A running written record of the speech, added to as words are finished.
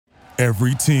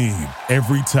Every team,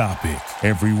 every topic,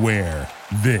 everywhere.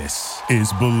 This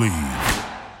is Believe.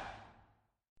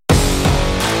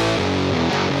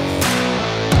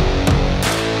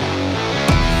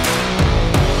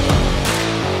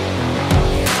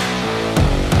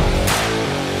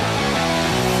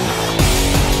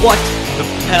 What the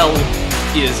hell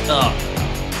is up,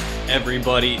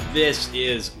 everybody? This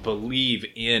is Believe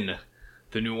in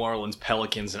the New Orleans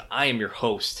Pelicans, and I am your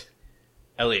host,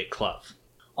 Elliot Clough.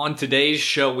 On today's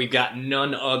show, we've got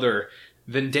none other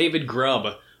than David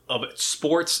Grubb of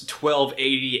Sports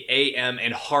 1280 AM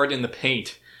and Hard in the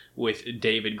Paint with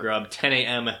David Grubb, 10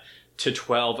 a.m. to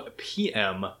 12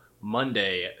 p.m.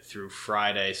 Monday through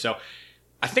Friday. So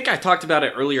I think I talked about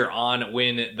it earlier on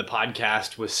when the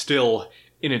podcast was still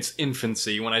in its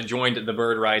infancy, when I joined the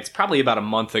Bird Writes probably about a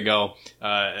month ago.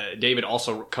 David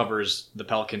also covers the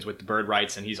Pelicans with the Bird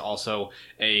Writes, and he's also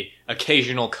a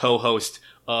occasional co-host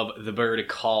of the Bird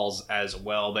Calls as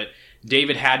well. But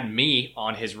David had me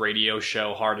on his radio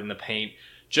show, Hard in the Paint,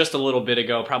 just a little bit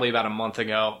ago, probably about a month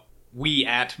ago. We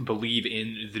at Believe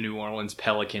in the New Orleans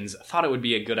Pelicans thought it would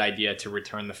be a good idea to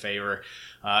return the favor,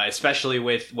 especially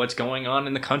with what's going on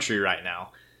in the country right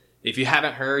now. If you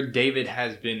haven't heard, David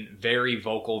has been very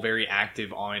vocal, very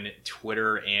active on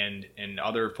Twitter and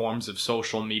other forms of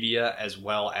social media, as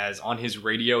well as on his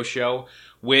radio show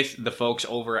with the folks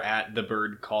over at the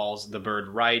Bird Calls, the Bird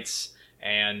Writes,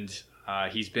 and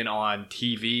he's been on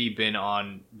TV,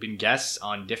 been guests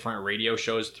on different radio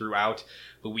shows throughout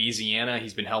Louisiana.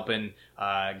 He's been helping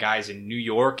guys in New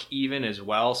York even as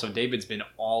well. So David's been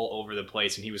all over the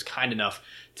place, and he was kind enough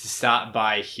to stop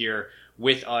by here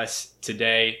with us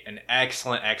today. An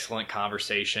excellent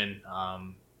conversation,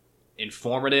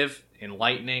 informative,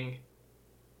 enlightening,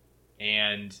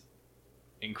 and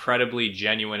incredibly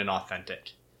genuine and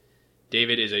authentic.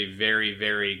 David is a very,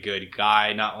 very good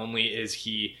guy. Not only is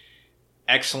he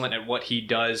excellent at what he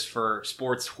does for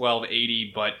Sports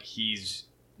 1280, but he's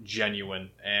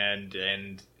genuine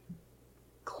and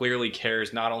clearly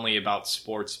cares not only about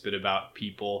sports, but about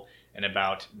people and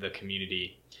about the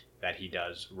community that he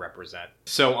does represent.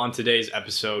 So on today's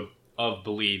episode of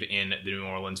Believe in the New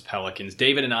Orleans Pelicans,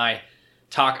 David and I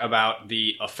talk about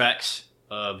the effects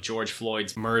of George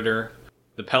Floyd's murder,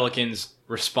 the Pelicans'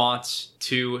 response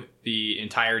to the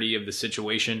entirety of the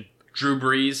situation, Drew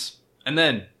Brees, and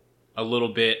then a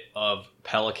little bit of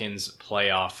Pelicans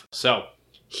playoff. So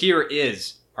here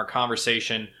is our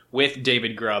conversation with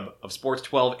David Grubb of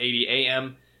Sports 1280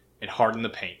 AM and Hard in the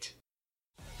Paint.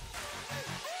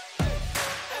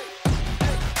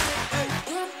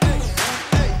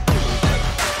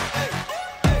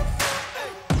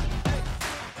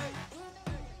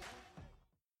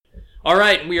 All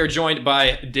right, we are joined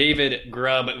by David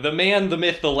Grubb, the man, the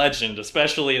myth, the legend,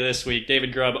 especially this week.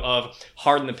 David Grubb of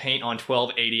Hard in the Paint on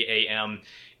 1280 AM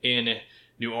in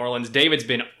New Orleans. David's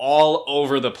been all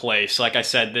over the place. Like I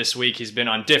said, this week he's been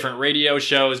on different radio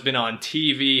shows, been on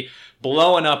TV,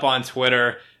 blowing up on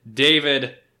Twitter.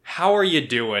 David, how are you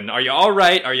doing? Are you all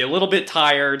right? Are you a little bit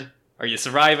tired? Are you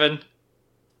surviving?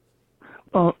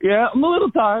 Yeah, I'm a little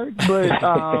tired,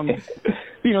 but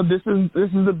you know, this is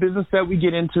the business that we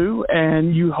get into,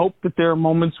 and you hope that there are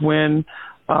moments when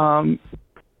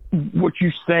what you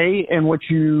say and what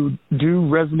you do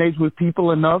resonates with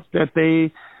people enough that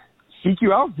they seek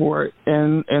you out for it.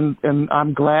 And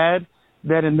I'm glad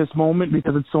that in this moment,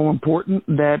 because it's so important,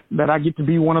 that I get to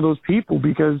be one of those people,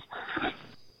 because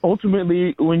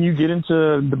ultimately when you get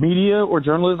into the media or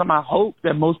journalism, I hope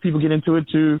that most people get into it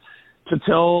to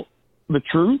tell the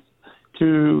truth,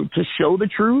 to show the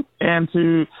truth, and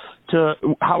to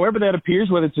however that appears,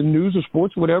 whether it's in news or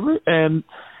sports, whatever, and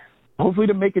hopefully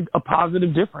to make a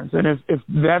positive difference. And if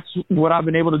that's what I've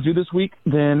been able to do this week,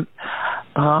 then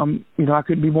you know, I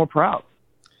couldn't be more proud.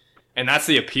 And that's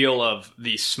the appeal of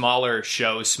the smaller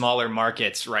shows, smaller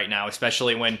markets right now,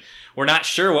 especially when we're not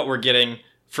sure what we're getting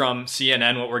from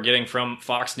CNN, what we're getting from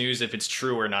Fox News, if it's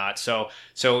true or not. So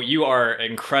you are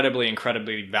incredibly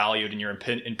valued, and your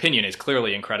opinion is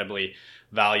clearly incredibly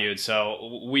valued.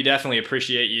 So we definitely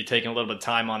appreciate you taking a little bit of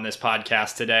time on this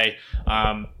podcast today.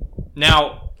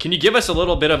 Now, can you give us a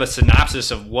little bit of a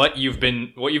synopsis of what you've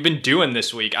been doing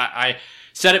this week? I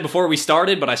said it before we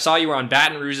started, but I saw you were on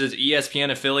Baton Rouge's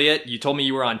ESPN affiliate. You told me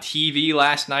you were on TV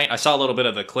last night. I saw a little bit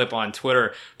of the clip on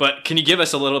Twitter, but can you give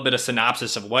us a little bit of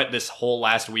synopsis of what this whole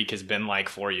last week has been like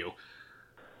for you?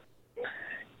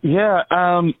 Yeah,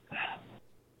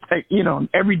 you know,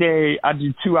 every day I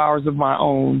do 2 hours of my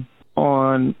own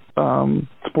on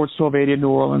Sports 1280 in New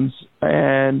Orleans,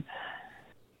 and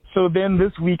so then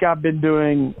this week I do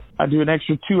an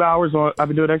extra 2 hours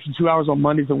on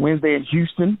Mondays and Wednesday in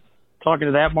Houston, talking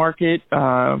to that market.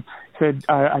 said,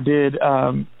 I did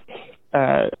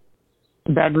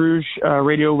Baton Rouge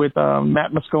radio with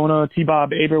Matt Moscona.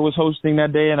 T-Bob Aber was hosting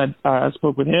that day, and I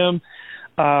spoke with him.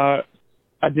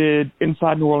 I did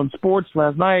Inside New Orleans Sports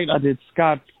last night. I did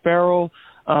Scott Farrell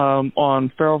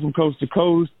on Farrell from Coast to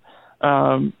Coast.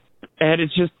 And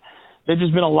there's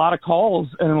just been a lot of calls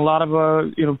and a lot of,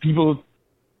 people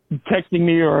texting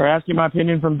me or asking my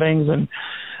opinion from things. And,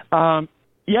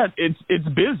 it's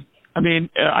busy. I mean,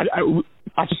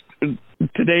 I just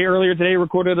earlier today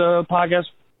recorded a podcast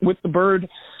with the Bird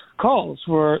calls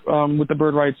for, with the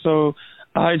Bird Rights. So,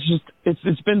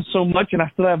 it's been so much, and I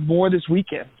still have more this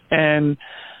weekend. And,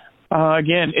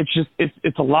 again,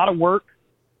 it's a lot of work,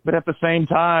 but at the same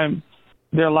time,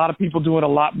 there are a lot of people doing a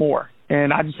lot more,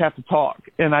 and I just have to talk,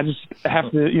 and I just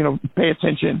have to, pay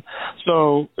attention.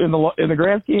 So in the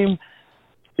grand scheme,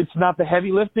 it's not the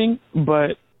heavy lifting,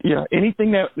 but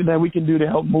anything that we can do to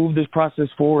help move this process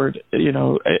forward,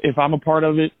 if I'm a part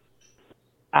of it,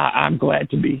 I'm glad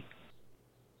to be.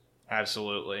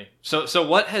 Absolutely. So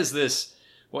what has this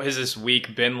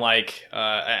week been like?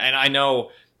 And I know,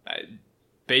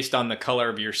 based on the color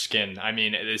of your skin, I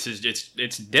mean,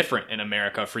 it's different in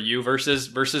America for you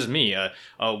versus me. A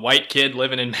white kid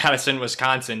living in Madison,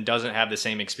 Wisconsin doesn't have the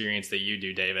same experience that you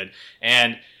do, David.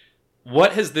 And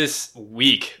what has this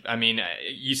week, I mean,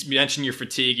 you mentioned your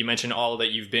fatigue, you mentioned all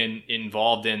that you've been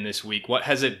involved in this week. What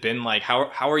has it been like? How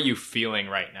are you feeling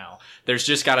right now? There's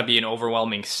just got to be an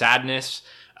overwhelming sadness,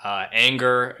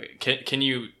 anger. Can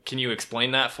you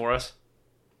explain that for us?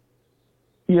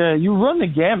 Yeah, you run the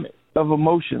gamut of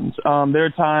emotions. There are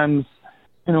times,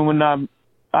 when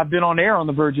I've been on air on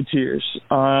the verge of tears.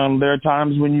 There are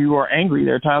times when you are angry.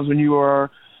 There are times when you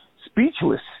are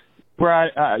speechless, where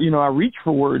I reach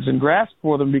for words and grasp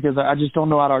for them because I just don't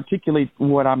know how to articulate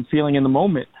what I'm feeling in the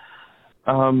moment.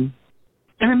 And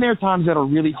then there are times that are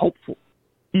really hopeful,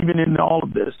 even in all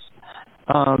of this,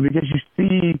 because you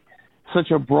see such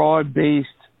a broad-based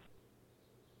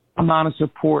amount of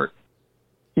support,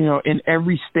 in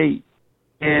every state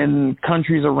and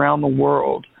countries around the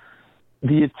world.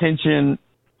 The attention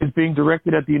is being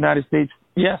directed at the United States,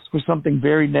 yes, for something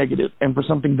very negative and for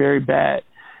something very bad.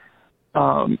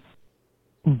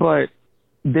 But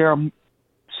there are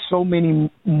so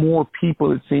many more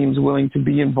people, it seems, willing to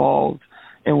be involved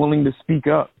and willing to speak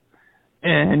up.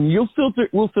 And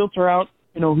we'll filter out,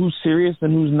 who's serious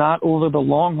and who's not over the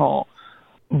long haul.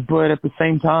 But at the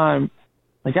same time,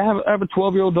 like I have a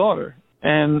 12-year-old daughter,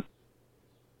 and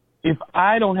if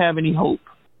I don't have any hope,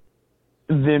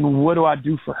 then what do I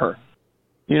do for her?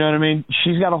 You know what I mean?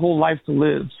 She's got a whole life to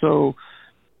live. So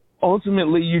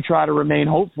ultimately you try to remain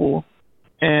hopeful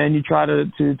and you try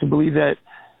to believe that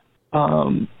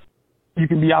you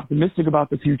can be optimistic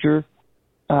about the future,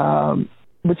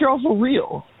 but you're also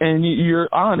real and you're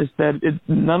honest that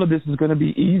none of this is going to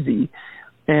be easy.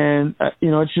 And,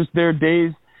 it's just there are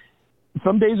days,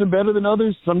 some days are better than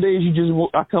others. Some days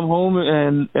I come home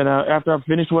and after I've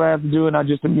finished what I have to do and I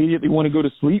just immediately want to go to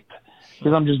sleep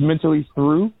because I'm just mentally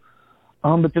through.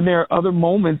 But then there are other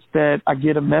moments that I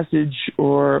get a message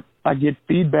or I get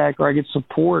feedback or I get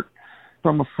support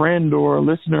from a friend or a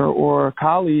listener or a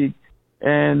colleague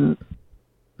and,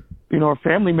 a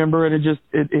family member, and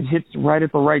it hits right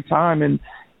at the right time and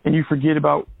you forget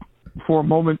about for a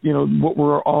moment, what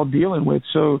we're all dealing with.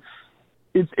 So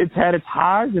it's had its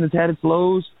highs and it's had its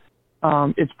lows.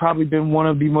 It's probably been one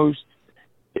of the most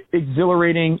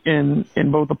exhilarating in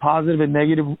both a positive and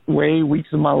negative way weeks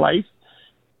of my life.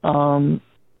 And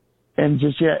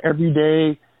just, every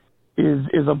day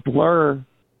is a blur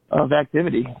of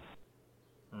activity.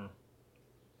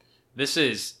 This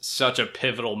is such a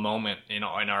pivotal moment in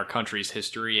our country's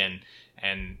history.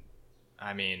 And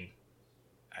I mean,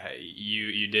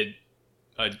 you did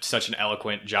such an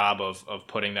eloquent job of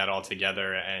putting that all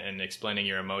together and explaining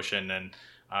your emotion. And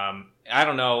I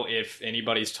don't know if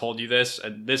anybody's told you this.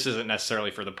 This isn't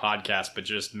necessarily for the podcast, but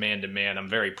just man to man, I'm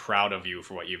very proud of you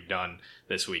for what you've done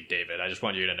this week, David. I just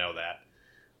want you to know that.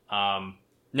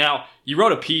 Now, you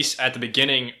wrote a piece at the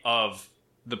beginning of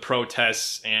the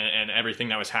protests and everything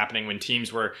that was happening when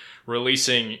teams were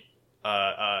releasing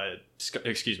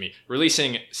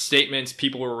releasing statements.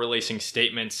 People were releasing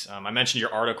statements. I mentioned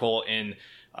your article in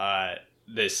a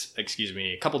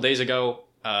couple days ago,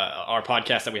 our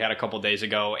podcast that we had a couple days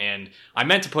ago, and I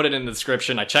meant to put it in the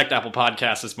description. I checked Apple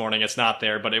Podcasts this morning. It's not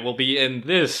there, but it will be in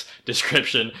this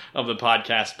description of the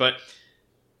podcast. But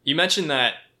you mentioned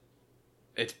that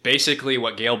it's basically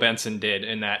what Gayle Benson did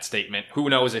in that statement. Who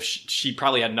knows if she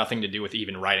probably had nothing to do with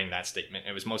even writing that statement.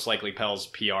 It was most likely Pell's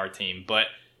PR team, but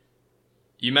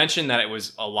You mentioned that it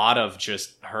was a lot of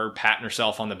just her patting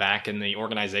herself on the back and the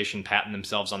organization patting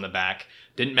themselves on the back.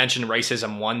 Didn't mention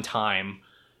racism one time.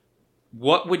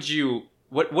 What do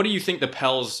you think the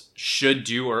Pels should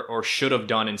do or should have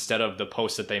done instead of the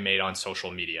posts that they made on social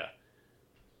media?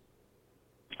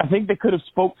 I think they could have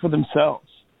spoke for themselves.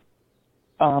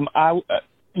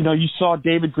 You saw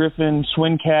David Griffin,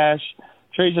 Swin Cash,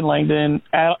 Trajan Langdon,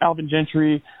 Alvin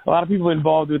Gentry, a lot of people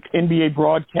involved with NBA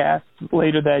broadcasts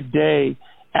later that day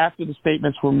after the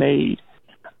statements were made.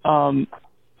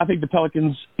 I think the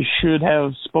Pelicans should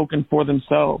have spoken for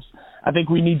themselves. I think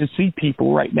we need to see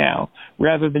people right now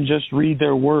rather than just read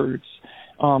their words.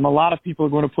 A lot of people are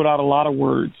going to put out a lot of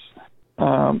words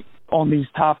on these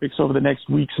topics over the next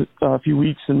few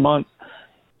weeks and months.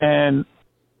 And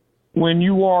when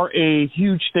you are a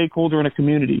huge stakeholder in a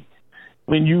community,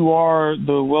 when you are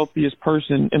the wealthiest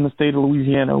person in the state of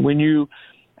Louisiana, when you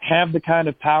have the kind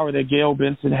of power that Gail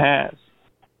Benson has,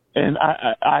 and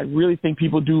I really think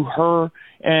people do her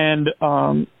and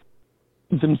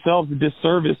themselves a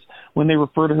disservice when they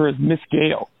refer to her as Miss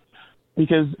Gail,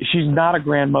 because she's not a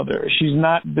grandmother. She's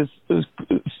not this.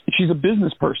 She's a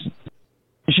business person.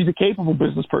 She's a capable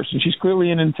business person. She's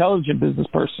clearly an intelligent business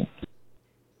person.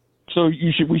 So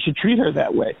we should treat her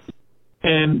that way.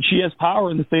 And she has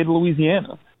power in the state of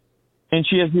Louisiana, and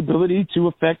she has the ability to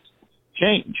affect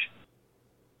change.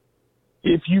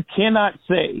 If you cannot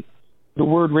say the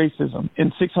word racism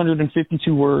in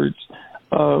 652 words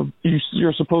of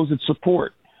your supposed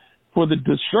support for the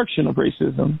destruction of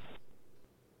racism,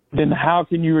 then how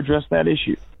can you address that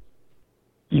issue?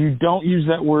 You don't use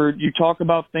that word. You talk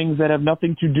about things that have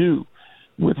nothing to do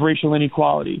with racial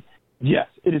inequality. Yes,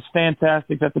 it is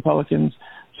fantastic that the Pelicans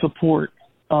support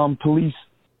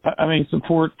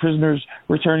support prisoners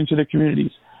returning to their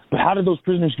communities. But how did those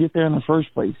prisoners get there in the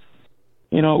first place?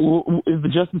 Is the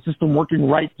justice system working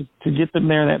right to get them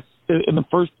there in the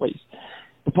first place?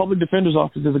 The public defender's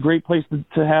office is a great place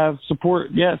to have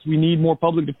support. Yes, we need more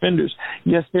public defenders.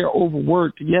 Yes, they're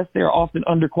overworked. Yes, they're often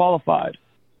underqualified.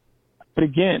 But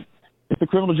again, if the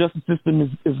criminal justice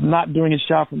system is not doing its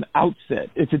job from the outset,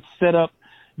 if it's set up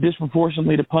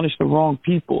disproportionately to punish the wrong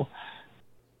people,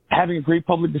 having a great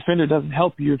public defender doesn't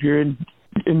help you if you're in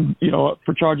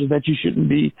for charges that you shouldn't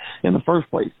be in the first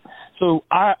place. So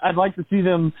I'd like to see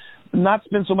them not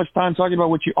spend so much time talking about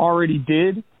what you already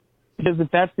did, because if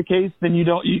that's the case, then you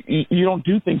don't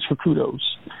do things for kudos.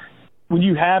 When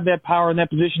you have that power in that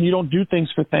position, you don't do things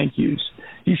for thank yous.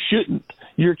 You shouldn't.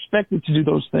 You're expected to do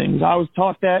those things. I was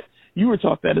taught that. You were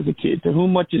taught that as a kid. To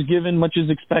whom much is given, much is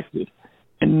expected.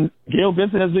 And Gail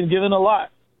Benson has been given a lot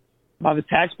by the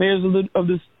taxpayers of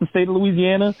the state of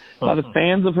Louisiana, by the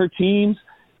fans of her teams.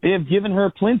 They have given her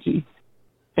plenty.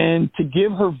 And to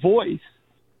give her voice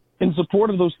in support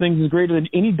of those things is greater than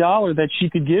any dollar that she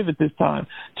could give at this time.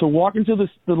 To walk into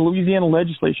the Louisiana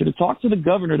legislature, to talk to the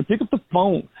governor, to pick up the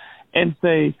phone and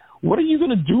say, what are you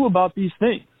going to do about these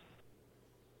things?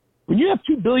 When you have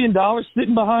 $2 billion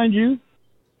sitting behind you,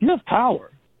 you have power.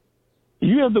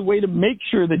 You have the way to make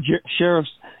sure that sheriffs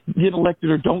get elected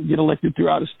or don't get elected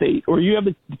throughout a state, or you have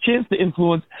the chance to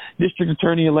influence district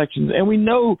attorney elections. And we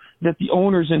know that the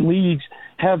owners and leagues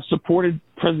have supported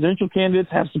presidential candidates,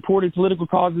 have supported political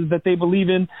causes that they believe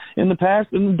in the past,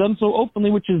 and done so openly,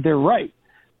 which is their right.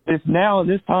 If now, in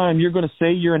this time, you're going to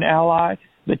say you're an ally,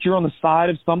 that you're on the side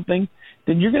of something,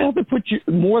 then you're going to have to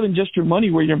put more than just your money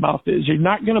where your mouth is. You're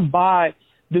not going to buy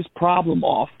this problem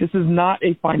off. This is not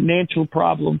a financial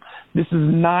problem. This is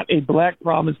not a black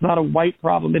problem. It's not a white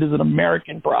problem. It is an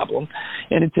American problem.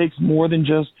 And it takes more than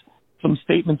just some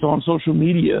statements on social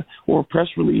media or a press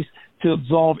release to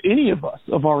absolve any of us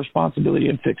of our responsibility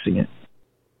in fixing it.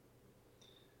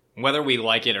 Whether we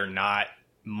like it or not,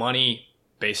 money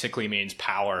basically means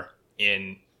power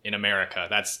in America.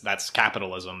 That's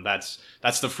capitalism. That's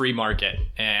the free market.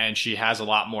 And she has a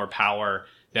lot more power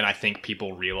than I think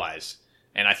people realize.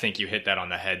 And I think you hit that on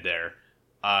the head there.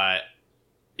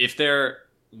 If there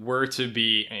were to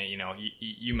be,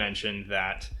 you mentioned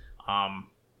that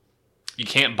you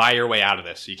can't buy your way out of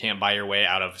this. You can't buy your way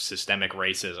out of systemic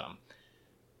racism.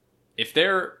 If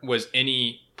there was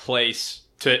any place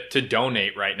to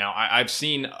donate right now, I've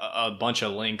seen a bunch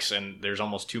of links, and there's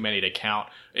almost too many to count.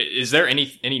 Is there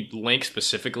any link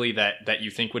specifically that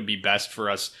you think would be best for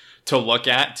us to look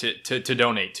at to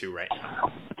donate to right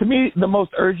now? To me, the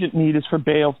most urgent need is for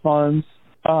bail funds,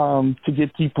 to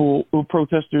get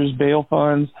protesters bail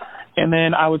funds. And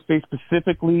then I would say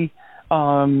specifically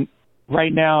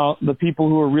right now, the people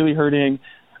who are really hurting,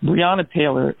 Breonna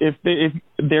Taylor. If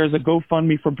there's a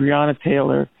GoFundMe for Breonna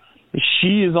Taylor,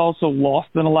 she is also lost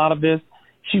in a lot of this.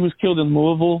 She was killed in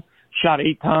Louisville. shot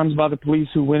 8 times by the police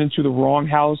who went into the wrong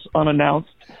house unannounced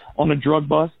on a drug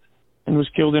bust and was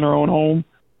killed in her own home.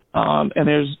 And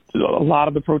there's a lot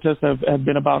of the protests have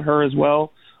been about her as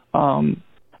well.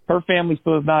 Her family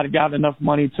still has not gotten enough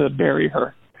money to bury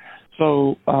her.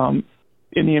 So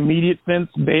in the immediate sense,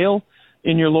 bail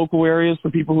in your local areas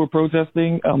for people who are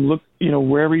protesting. Look,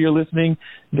 wherever you're listening,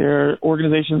 there are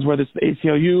organizations, whether it's the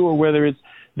ACLU or whether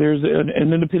there's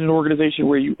an independent organization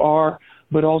where you are.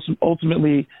 But also,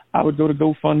 ultimately, I would go to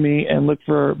GoFundMe and look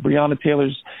for Breonna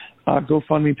Taylor's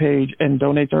GoFundMe page and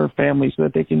donate to her family so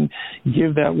that they can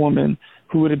give that woman,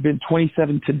 who would have been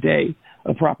 27 today,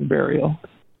 a proper burial.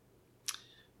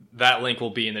 That link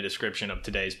will be in the description of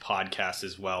today's podcast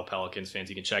as well, Pelicans fans.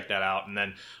 You can check that out. And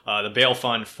then the bail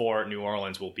fund for New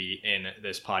Orleans will be in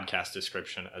this podcast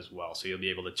description as well. So you'll be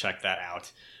able to check that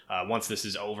out once this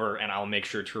is over. And I'll make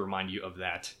sure to remind you of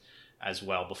that as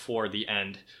well before the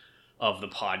end of the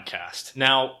podcast.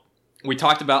 Now, we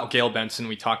talked about Gayle Benson.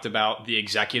 We talked about the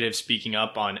executive speaking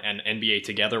up on an NBA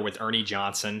Together with Ernie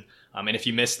Johnson. And if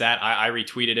you missed that, I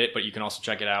retweeted it, but you can also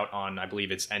check it out on, I believe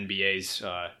it's NBA's,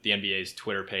 the NBA's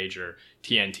Twitter page or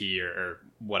TNT or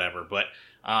whatever. But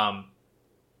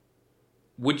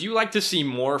would you like to see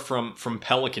more from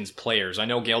Pelicans players? I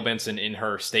know Gayle Benson in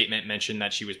her statement mentioned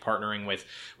that she was partnering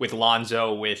with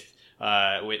Lonzo, with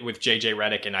JJ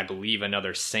Redick, and I believe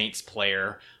another Saints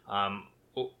player.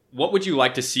 What would you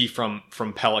like to see from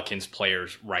Pelicans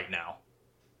players right now?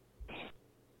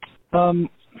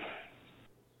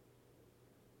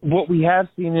 What we have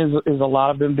seen is a lot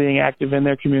of them being active in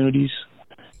their communities.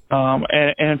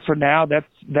 And for now,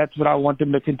 that's what I want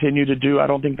them to continue to do. I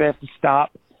don't think they have to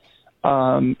stop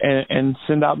and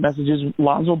send out messages.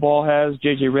 Lonzo Ball has,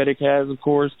 JJ Redick has, of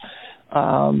course,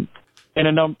 and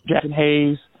Jackson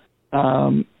Hayes.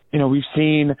 We've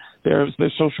seen their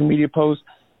social media posts.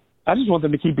 I just want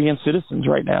them to keep being citizens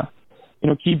right now.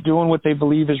 Keep doing what they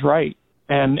believe is right.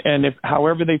 And if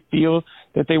however they feel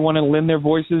that they want to lend their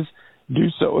voices, do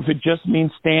so. If it just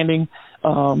means standing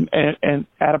and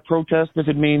at a protest, if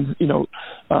it means,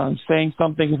 saying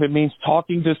something, if it means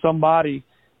talking to somebody,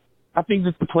 I think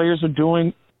that the players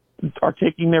are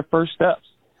taking their first steps.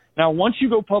 Now, once you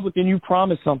go public and you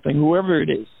promise something, whoever it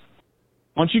is,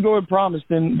 once you go and promise,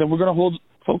 then we're going to hold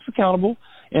folks accountable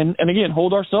and again,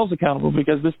 hold ourselves accountable,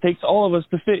 because this takes all of us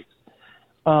to fix.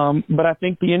 But I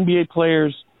think the NBA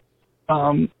players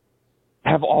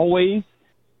have always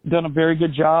done a very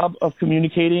good job of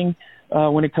communicating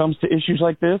when it comes to issues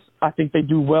like this. I think they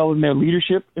do well in their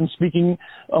leadership and speaking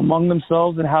among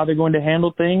themselves and how they're going to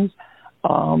handle things.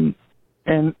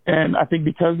 And I think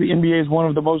because the NBA is one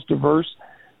of the most diverse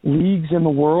leagues in the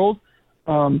world,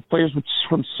 players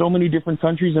from so many different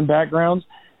countries and backgrounds,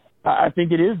 I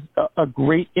think it is a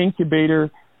great incubator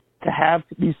to have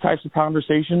these types of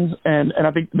conversations. And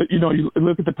I think that, you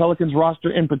look at the Pelicans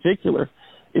roster in particular,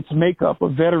 its makeup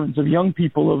of veterans, of young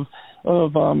people,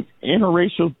 of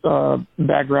interracial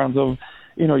backgrounds, of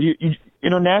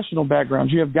international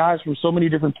backgrounds. You have guys from so many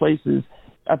different places.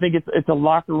 I think it's a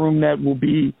locker room that will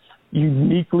be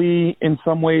uniquely, in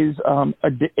some ways,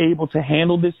 able to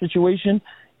handle this situation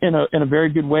in a very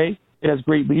good way. It has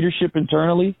great leadership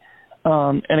internally,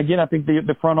 and again, I think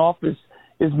the front office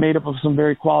is made up of some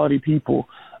very quality people.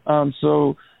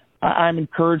 So I'm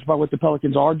encouraged by what the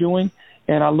Pelicans are doing,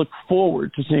 and I look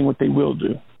forward to seeing what they will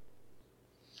do.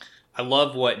 I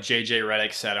love what JJ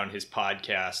Redick said on his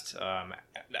podcast.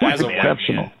 As a white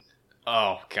man,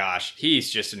 oh gosh,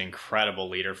 he's just an incredible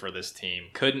leader for this team.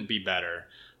 Couldn't be better.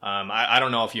 I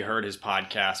don't know if you heard his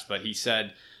podcast, but he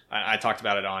said, I talked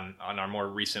about it on our more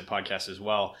recent podcast as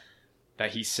well,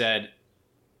 that he said,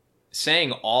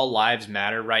 saying all lives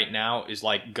matter right now is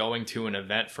like going to an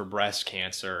event for breast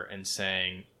cancer and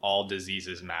saying all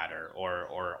diseases matter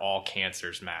or all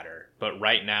cancers matter. But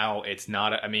right now it's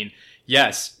not.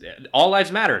 Yes, all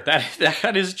lives matter.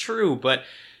 That is true. But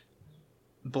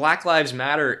Black Lives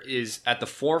Matter is at the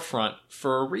forefront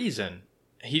for a reason.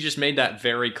 He just made that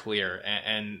very clear.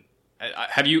 And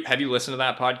have you listened to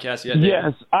that podcast yet, David?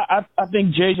 Yes, I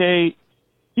think JJ.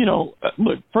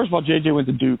 Look, first of all, JJ went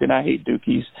to Duke, and I hate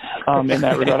Dukies in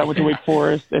that regard. I went to Wake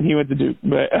Forest, and he went to Duke.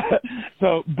 But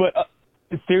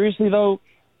seriously, though,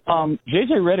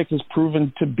 JJ Redick has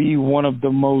proven to be one of the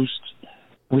most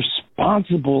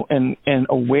responsible and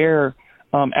aware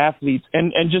athletes,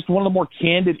 and just one of the more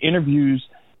candid interviews,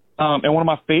 and one of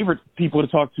my favorite people to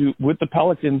talk to with the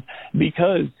Pelicans,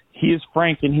 because he is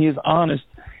frank and he is honest.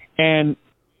 And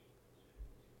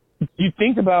you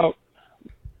think about,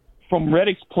 from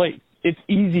Redick's place, it's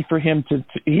easy for him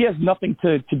he has nothing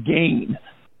to gain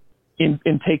in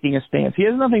taking a stance. He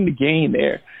has nothing to gain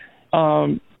there.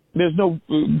 there's no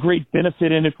great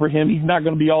benefit in it for him. He's not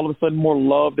going to be all of a sudden more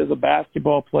loved as a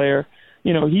basketball player.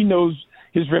 You know, he knows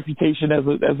his reputation as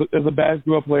a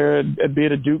basketball player and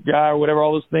being a Duke guy or whatever,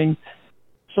 all those things.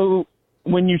 So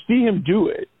when you see him do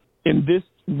it in this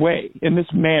way, in this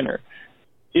manner,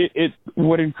 it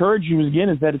what encourages you again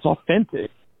is that it's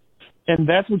authentic. And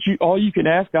that's what all you can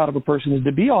ask out of a person is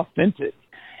to be authentic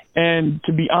and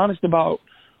to be honest about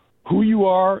who you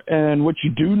are and what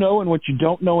you do know and what you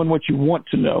don't know and what you want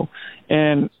to know.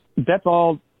 And that's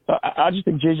all. I just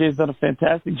think JJ has done a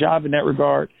fantastic job in that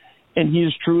regard. And he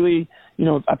is truly, you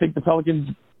know, I think the Pelicans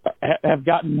have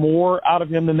gotten more out of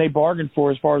him than they bargained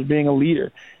for as far as being a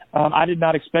leader. I did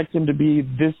not expect him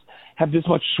to have this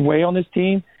much sway on this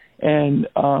team. And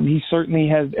he certainly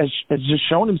has just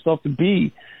shown himself to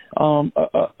be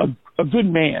a good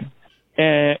man.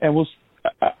 And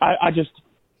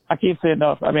I can't say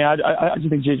enough. I mean, I just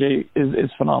think JJ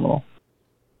is phenomenal.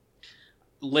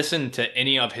 Listen to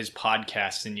any of his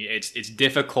podcasts, and it's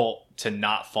difficult to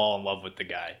not fall in love with the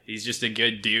guy. He's just a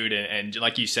good dude, and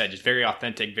like you said, just very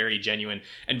authentic, very genuine,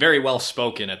 and very well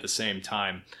spoken at the same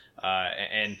time.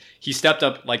 And he stepped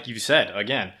up, like you said,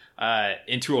 again,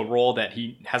 into a role that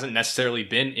he hasn't necessarily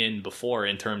been in before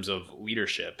in terms of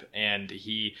leadership. And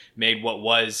he made what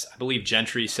was, I believe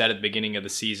Gentry said at the beginning of the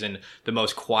season, the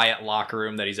most quiet locker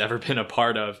room that he's ever been a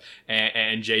part of.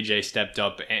 And JJ stepped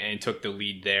up and took the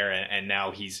lead there. And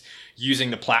now he's using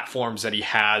the platforms that he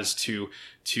has to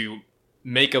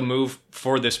make a move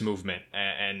for this movement.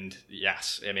 And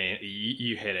yes, I mean,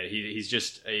 you hit it. He's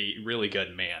just a really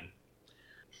good man.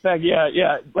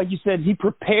 Yeah. Like you said, he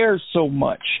prepares so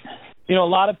much. You know, a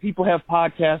lot of people have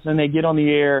podcasts and they get on the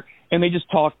air and they just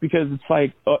talk because it's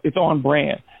like it's on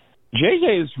brand.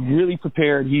 JJ is really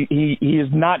prepared. He is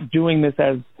not doing this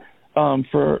as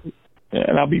for,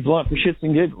 and I'll be blunt, for shits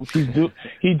and giggles.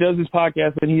 He does his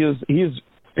podcast and he is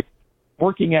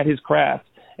working at his craft,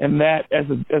 and that as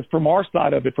from our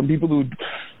side of it, from people who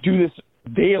do this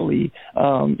daily,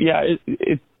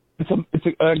 It's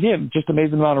again, just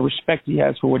amazing amount of respect he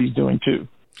has for what he's doing too.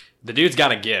 The dude's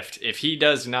got a gift. If he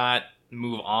does not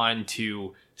move on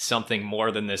to something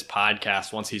more than this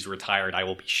podcast once he's retired, I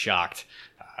will be shocked.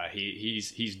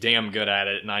 He's damn good at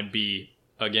it, and I'd be,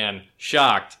 again,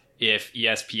 shocked if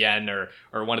ESPN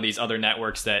or one of these other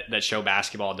networks that show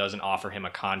basketball doesn't offer him a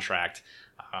contract.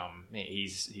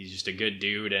 He's just a good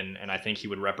dude, and I think he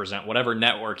would represent whatever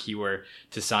network he were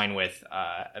to sign with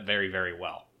very, very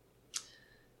well.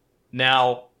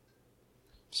 Now,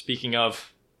 speaking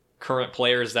of current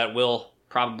players that will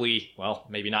probably, well,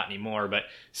 maybe not anymore, but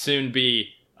soon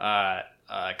be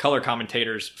color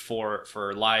commentators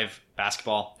for live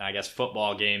basketball, and I guess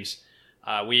football games,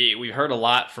 we've heard a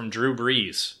lot from Drew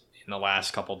Brees in the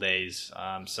last couple days.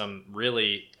 Some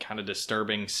really kind of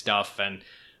disturbing stuff, and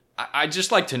I'd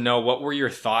just like to know, what were your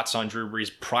thoughts on Drew Brees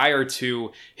prior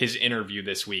to his interview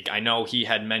this week? I know he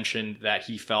had mentioned that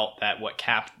he felt that what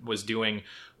Cap was doing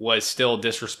was still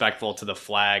disrespectful to the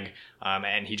flag,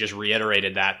 and he just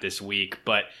reiterated that this week.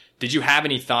 But did you have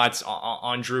any thoughts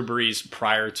on Drew Brees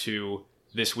prior to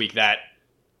this week that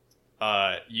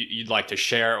you'd like to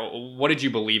share? What did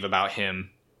you believe about him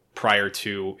prior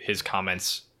to his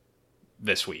comments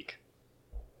this week?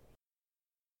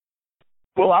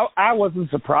 Well, I wasn't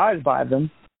surprised by them.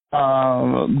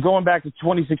 Going back to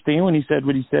 2016 when he said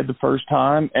what he said the first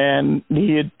time, and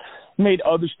he had made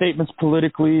other statements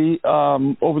politically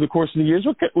over the course of the years,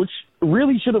 which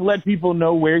really should have let people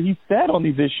know where he sat on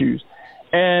these issues.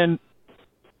 And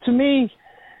to me,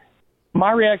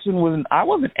 my reaction was, I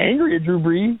wasn't angry at Drew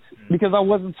Brees because I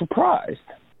wasn't surprised.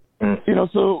 You know,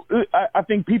 so I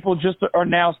think people just are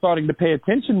now starting to pay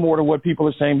attention more to what people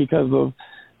are saying because of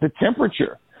the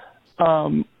temperature.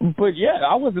 But yeah,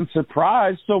 I wasn't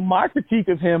surprised. So my critique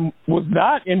of him was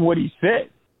not in what he said.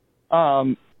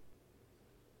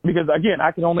 Because again,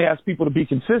 I can only ask people to be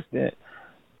consistent.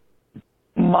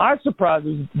 My surprise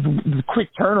is the quick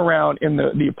turnaround in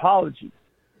the apology.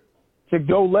 To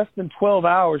go less than 12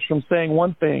 hours from saying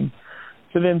one thing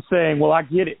to then saying, well, I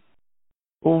get it.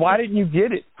 Well, why didn't you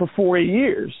get it for 4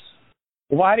 years?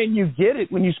 Why didn't you get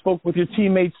it when you spoke with your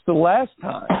teammates the last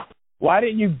time? Why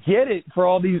didn't you get it for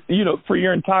all these, for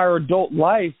your entire adult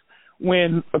life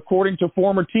when, according to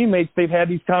former teammates, they've had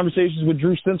these conversations with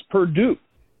Drew since Purdue?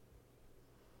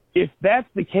 If that's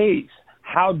the case,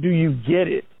 how do you get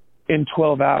it in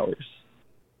 12 hours?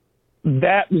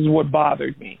 That is what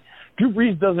bothered me. Drew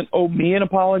Brees doesn't owe me an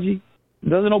apology,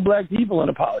 doesn't owe black people an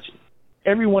apology.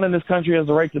 Everyone in this country has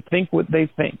the right to think what they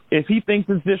think. If he thinks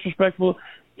it's disrespectful,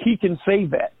 he can say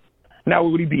that. Now,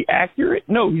 would he be accurate?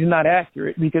 No, he's not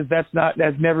accurate because that's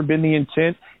never been the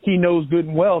intent. He knows good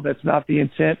and well that's not the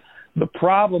intent. The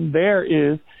problem there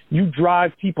is you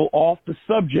drive people off the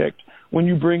subject when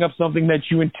you bring up something that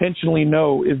you intentionally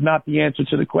know is not the answer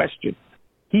to the question.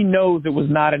 He knows it was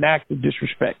not an act of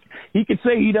disrespect. He could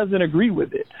say he doesn't agree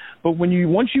with it, but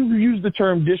once you use the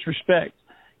term disrespect,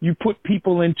 you put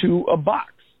people into a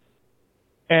box.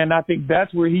 And I think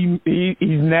that's where he's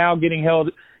now getting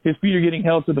held, his feet are getting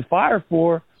held to the fire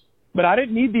for. But I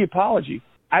didn't need the apology.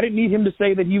 I didn't need him to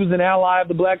say that he was an ally of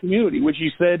the black community, which he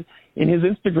said in his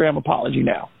Instagram apology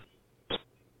now.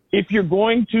 If you're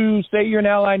going to say you're an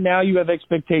ally now, you have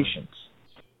expectations.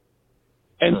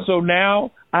 And so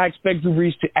now I expect Drew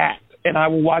Brees to act, and I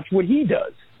will watch what he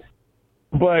does.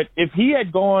 But if he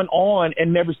had gone on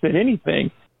and never said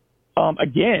anything,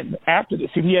 again, after this,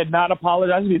 if he had not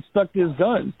apologized, if he had stuck to his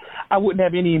guns, I wouldn't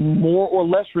have any more or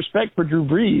less respect for Drew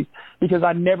Brees, because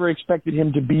I never expected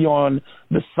him to be on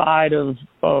the side of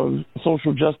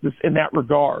social justice in that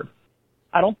regard.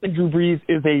 I don't think Drew Brees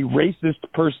is a racist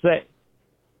per se,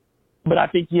 but I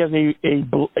think he has an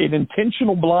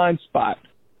intentional blind spot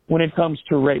when it comes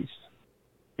to race,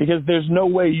 because there's no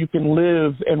way you can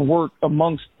live and work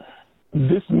amongst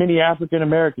this many African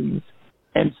Americans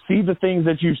and see the things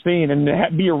that you've seen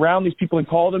and be around these people and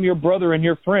call them your brother and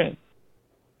your friend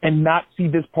and not see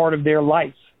this part of their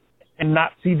life and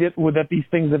not see that these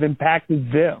things have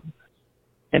impacted them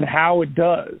and how it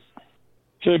does.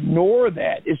 To ignore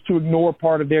that is to ignore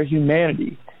part of their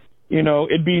humanity. You know,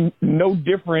 it'd be no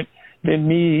different than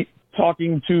me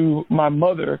talking to my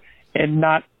mother and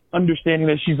not understanding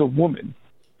that she's a woman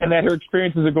and that her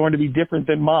experiences are going to be different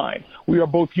than mine. We are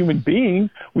both human beings.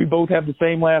 We both have the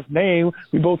same last name.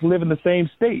 We both live in the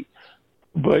same state.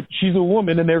 But she's a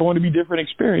woman, and there are going to be different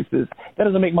experiences. That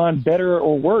doesn't make mine better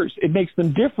or worse. It makes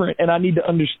them different, and I need to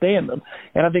understand them.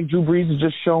 And I think Drew Brees has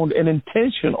just shown an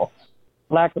intentional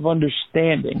lack of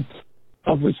understanding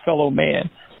of his fellow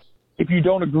man. If you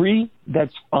don't agree,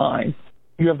 that's fine.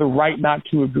 You have the right not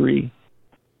to agree.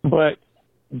 But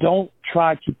don't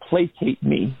try to placate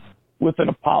me with an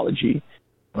apology.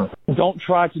 Don't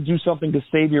try to do something to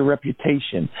save your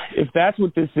reputation. If that's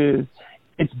what this is,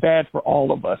 it's bad for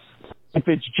all of us. If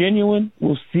it's genuine,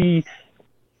 we'll see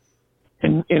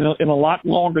in a lot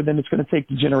longer than it's going to take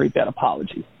to generate that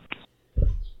apology.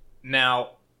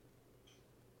 Now,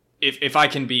 if I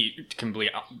can be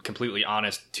completely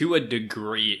honest, to a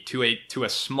degree, to a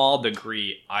small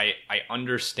degree, I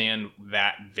understand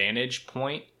that vantage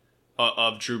point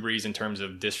of Drew Brees in terms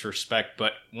of disrespect.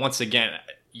 But once again,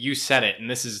 you said it, and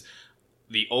this is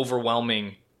the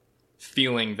overwhelming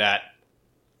feeling that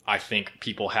I think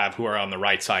people have who are on the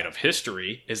right side of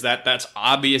history, is that that's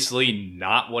obviously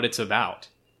not what it's about.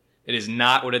 It is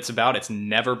not what it's about. It's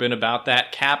never been about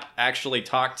that. Cap actually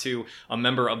talked to a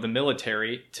member of the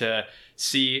military to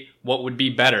see what would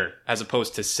be better. As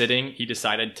opposed to sitting, he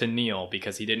decided to kneel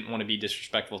because he didn't want to be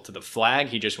disrespectful to the flag.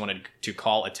 He just wanted to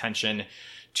call attention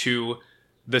to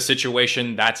the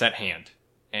situation that's at hand.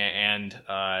 And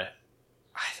I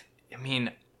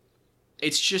mean,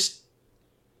 it's just,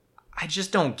 I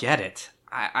just don't get it.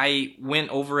 I went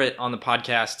over it on the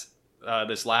podcast,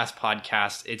 this last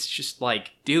podcast. It's just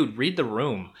like, dude, read the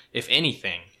room, if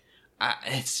anything.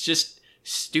 It's just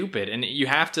stupid. And you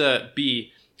have to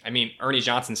be, I mean, Ernie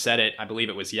Johnson said it, I believe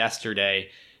it was yesterday.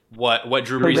 What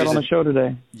Drew Brees is on the show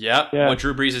today. Yep. Yeah. What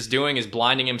Drew Brees is doing is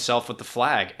blinding himself with the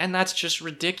flag. And that's just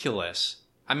ridiculous.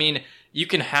 I mean, you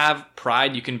can have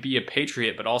pride, you can be a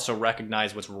patriot, but also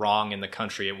recognize what's wrong in the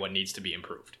country and what needs to be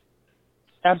improved.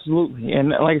 Absolutely. And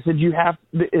like I said,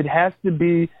 it has to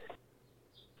be,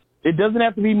 it doesn't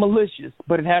have to be malicious,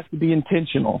 but it has to be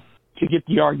intentional to get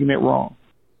the argument wrong.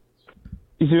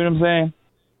 You see what I'm saying?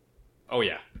 Oh,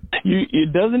 yeah.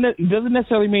 It doesn't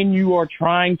necessarily mean you are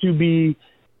trying to be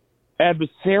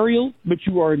adversarial, but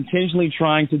you are intentionally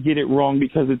trying to get it wrong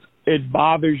because it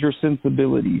bothers your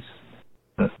sensibilities.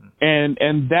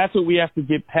 And that's what we have to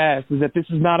get past, is that this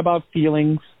is not about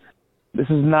feelings. This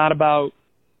is not about,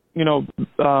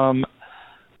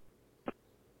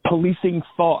 policing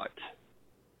thought.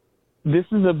 This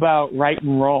is about right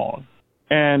and wrong.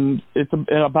 And it's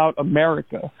about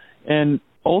America. And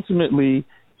ultimately,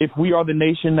 if we are the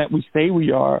nation that we say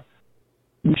we are,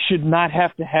 we should not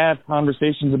have to have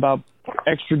conversations about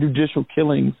extrajudicial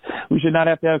killings. We should not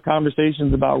have to have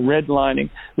conversations about redlining.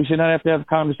 We should not have to have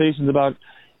conversations about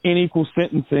unequal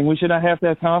sentencing. We should not have to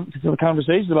have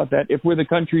conversations about that if we're the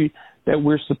country that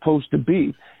we're supposed to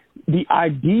be. The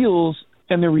ideals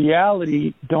and the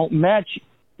reality don't match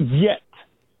yet.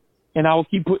 And I will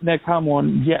keep putting that comma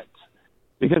on yet,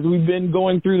 because we've been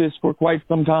going through this for quite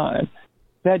some time.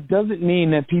 that doesn't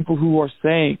mean that people who are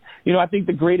saying, I think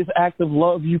the greatest act of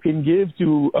love you can give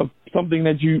to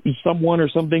someone or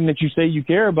something that you say you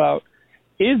care about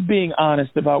is being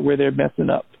honest about where they're messing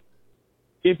up.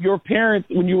 If your parents,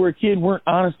 when you were a kid, weren't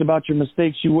honest about your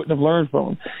mistakes, you wouldn't have learned from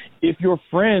them. If your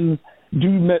friends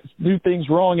do things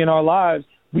wrong in our lives,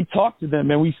 we talk to them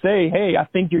and we say, hey, I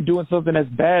think you're doing something that's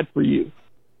bad for you.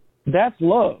 That's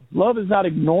love. Love is not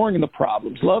ignoring the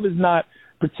problems. Love is not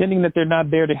pretending that they're not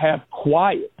there to have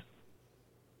quiet.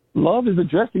 Love is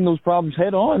addressing those problems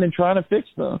head on and trying to fix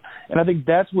them. And I think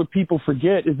that's what people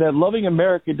forget, is that loving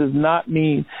America does not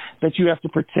mean that you have to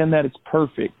pretend that it's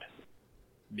perfect.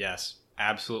 Yes,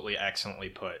 absolutely excellently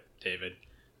put, David.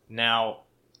 Now,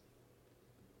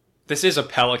 this is a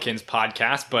Pelicans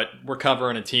podcast, but we're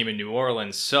covering a team in New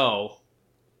Orleans. So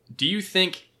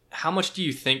how much do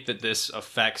you think that this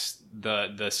affects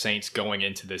the Saints going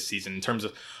into this season in terms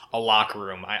of a locker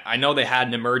room? I know they had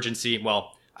an emergency.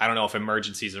 Well, I don't know if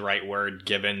emergency is the right word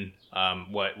given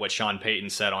what Sean Payton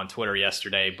said on Twitter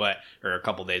yesterday, or a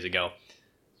couple days ago.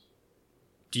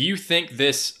 Do you think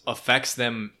this affects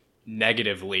them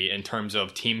negatively in terms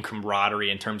of team camaraderie,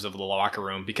 in terms of the locker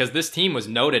room? Because this team was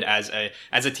noted as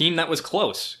a team that was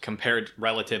close compared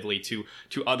relatively to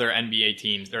other NBA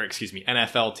teams, or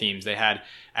NFL teams. They had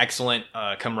excellent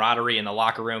camaraderie in the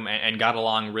locker room and got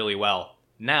along really well.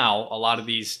 Now, a lot of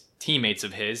these teammates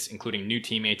of his, including new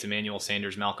teammates Emmanuel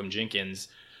Sanders, Malcolm Jenkins,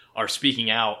 are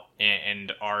speaking out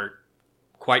and are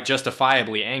quite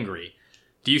justifiably angry.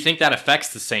 Do you think that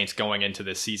affects the Saints going into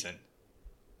this season?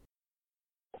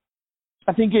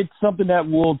 I think it's something that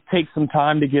will take some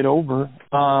time to get over.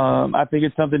 I think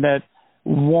it's something that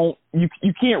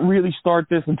you can't really start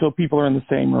this until people are in the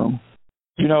same room.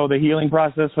 The healing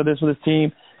process for this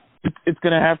team, it's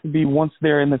going to have to be once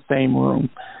they're in the same room.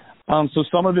 So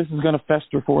some of this is going to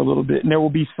fester for a little bit, and there will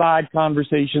be side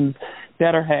conversations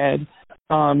that are had.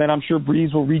 And I'm sure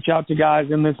Breeze will reach out to guys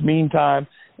in this meantime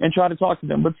and try to talk to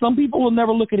them. But some people will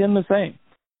never look at him the same.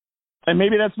 And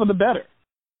maybe that's for the better.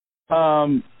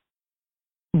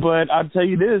 But I'll tell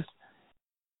you this,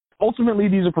 ultimately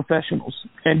these are professionals.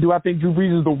 And do I think Drew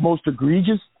Brees is the most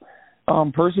egregious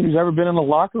person who's ever been in the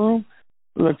locker room?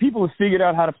 Like, people have figured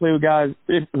out how to play with guys.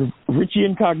 Richie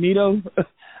Incognito.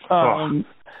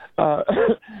 Yeah,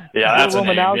 that's a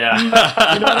name. Yeah.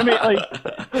 You know what I mean?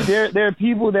 Like, there are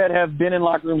people that have been in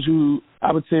locker rooms who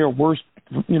I would say are worse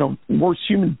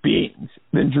human beings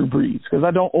than Drew Brees. Because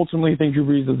I don't ultimately think Drew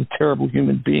Brees is a terrible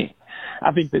human being.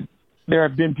 I think that there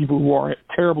have been people who are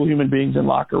terrible human beings in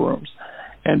locker rooms,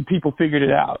 and people figured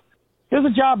it out. There's a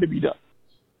job to be done.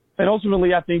 And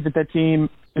ultimately, I think that team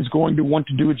is going to want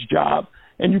to do its job,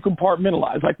 and you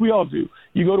compartmentalize like we all do.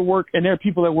 You go to work, and there are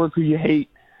people at work who you hate,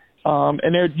 and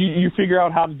you figure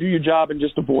out how to do your job and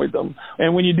just avoid them.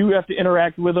 And when you do have to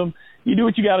interact with them, you do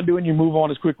what you got to do, and you move on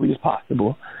as quickly as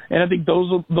possible. And I think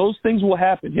those things will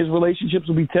happen. His relationships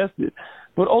will be tested.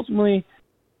 But ultimately,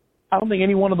 I don't think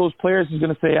any one of those players is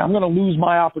going to say, I'm going to lose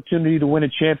my opportunity to win a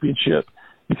championship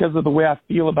because of the way I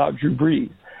feel about Drew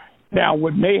Brees. Now,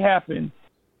 what may happen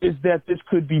is that this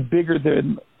could be bigger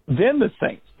than the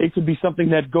Saints. It could be something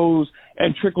that goes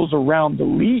and trickles around the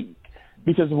league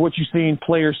because of what you've seen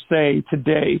players say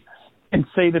today and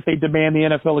say that they demand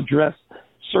the NFL address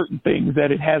certain things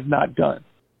that it has not done.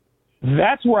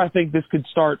 That's where I think this could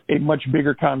start a much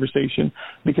bigger conversation,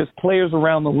 because players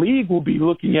around the league will be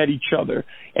looking at each other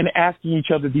and asking each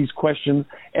other these questions,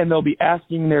 and they'll be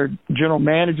asking their general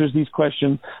managers these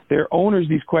questions, their owners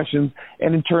these questions,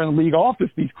 and in turn the league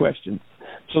office these questions.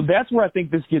 So that's where I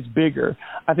think this gets bigger.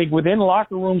 I think within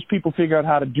locker rooms, people figure out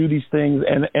how to do these things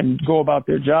and go about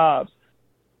their jobs.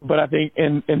 But I think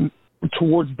in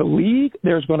towards the league,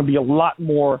 there's going to be a lot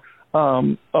more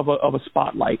of a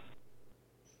spotlight.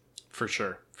 For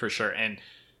sure. And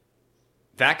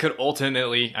that could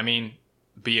ultimately,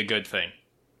 be a good thing.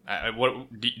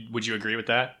 Would you agree with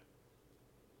that?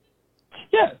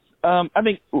 Yes. I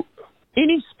think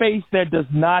any space that does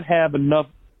not have enough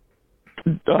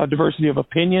diversity of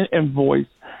opinion and voice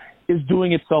is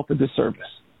doing itself a disservice.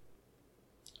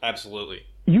 Absolutely.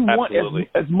 You want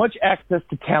as much access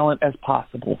to talent as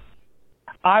possible.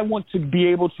 I want to be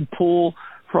able to pull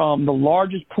from the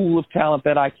largest pool of talent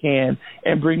that I can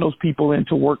and bring those people in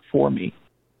to work for me.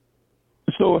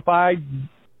 So if I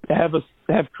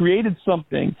have created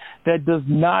something that does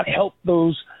not help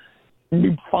those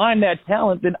find that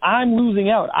talent, then I'm losing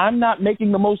out. I'm not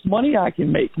making the most money I can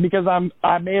make because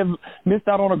I may have missed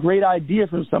out on a great idea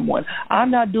from someone. I'm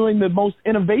not doing the most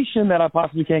innovation that I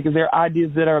possibly can because there are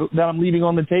ideas that I'm leaving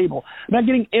on the table. I'm not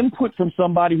getting input from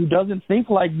somebody who doesn't think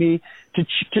like me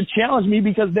to challenge me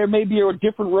because there may be a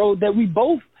different road that we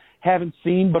both haven't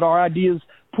seen, but our ideas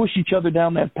push each other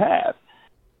down that path.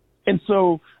 And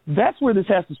so that's where this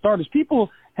has to start, is people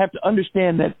have to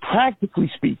understand that,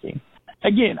 practically speaking,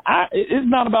 again, it's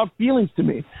not about feelings to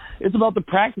me. It's about the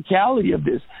practicality of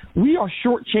this. We are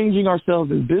shortchanging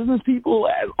ourselves as business people,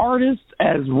 as artists,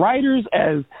 as writers,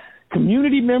 as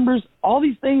community members, all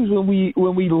these things when we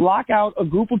lock out a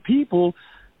group of people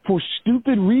for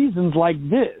stupid reasons like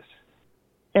this.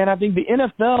 And I think the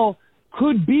NFL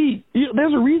could be,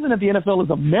 there's a reason that the NFL is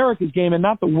America's game and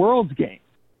not the world's game.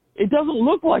 It doesn't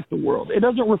look like the world. It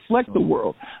doesn't reflect the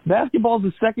world. Basketball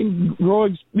is the second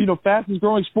growing, fastest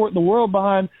growing sport in the world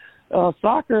behind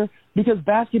soccer, because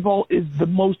basketball is the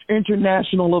most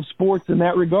international of sports in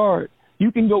that regard.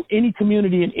 You can go any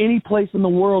community in any place in the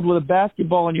world with a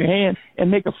basketball in your hand and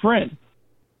make a friend.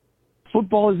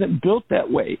 Football isn't built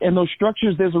that way. And those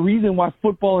structures, there's a reason why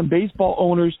football and baseball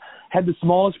owners had the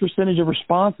smallest percentage of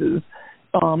responses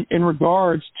in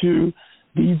regards to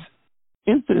these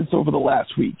incidents over the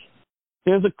last week.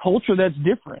 There's a culture that's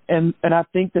different. And I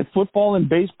think that football and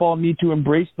baseball need to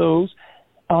embrace those.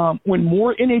 When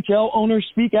more NHL owners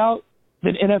speak out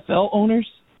than NFL owners,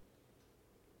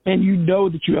 and you know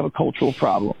that you have a cultural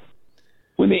problem.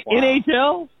 When the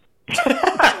NHL, come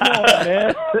on,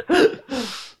 man.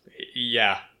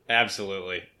 Yeah,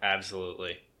 absolutely.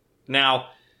 Absolutely. Now,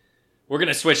 we're going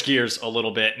to switch gears a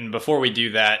little bit. And before we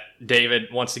do that,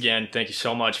 David, once again, thank you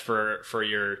so much for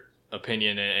your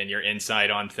opinion and your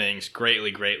insight on things.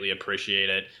 Greatly appreciate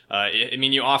it. I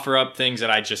mean, you offer up things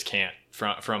that I just can't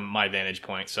from my vantage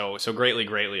point. So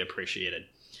greatly appreciated.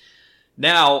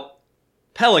 Now,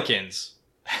 Pelicans.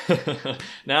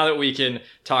 Now that we can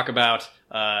talk about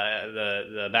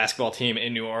the basketball team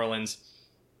in New Orleans,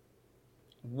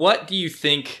 what do you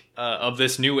think of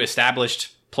this new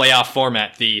established playoff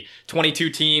format? The 22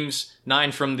 teams,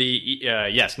 9 from the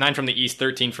East,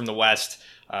 13 from the West.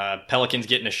 Pelicans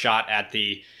getting a shot at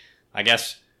the, I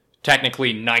guess,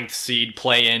 technically 9th seed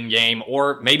play-in game,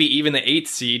 or maybe even the 8th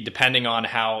seed, depending on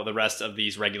how the rest of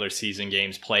these regular season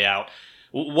games play out.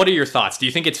 What are your thoughts? Do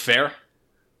you think it's fair?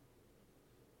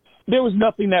 There was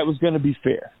nothing that was going to be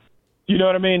fair. You know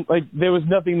what I mean? Like, there was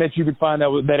nothing that you could find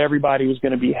that everybody was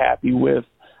going to be happy with.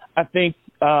 I think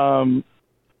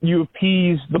you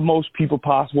appeased the most people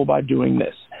possible by doing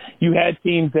this. You had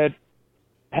teams that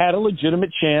had a legitimate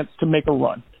chance to make a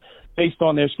run based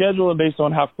on their schedule and based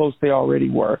on how close they already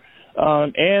were.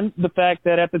 And the fact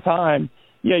that at the time,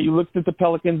 you looked at the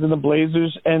Pelicans and the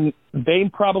Blazers, and they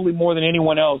probably more than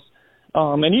anyone else,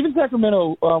 and even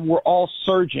Sacramento, were all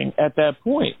surging at that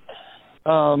point.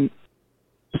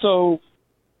 So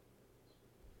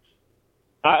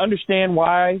I understand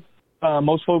why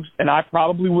most folks, and I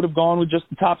probably would have gone with just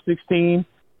the top 16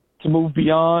 to move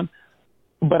beyond,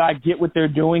 but I get what they're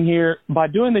doing here. By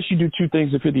doing this, you do two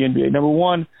things if you're the NBA. Number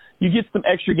one, you get some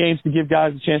extra games to give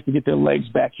guys a chance to get their legs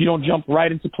back. You don't jump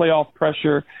right into playoff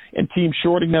pressure and teams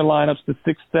shorting their lineups to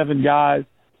 6, 7 guys,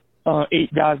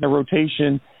 8 guys in a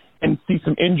rotation, and see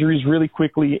some injuries really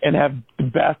quickly and have the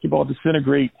basketball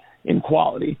disintegrate in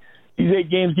quality. These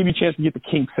 8 games give you a chance to get the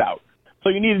kinks out. So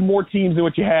you needed more teams than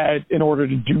what you had in order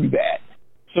to do that.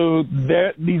 So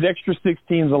these extra 6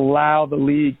 teams allow the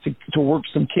league to work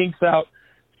some kinks out,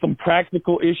 some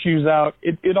practical issues out.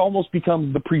 It almost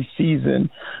becomes the preseason.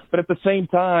 But at the same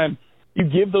time, you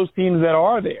give those teams that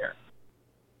are there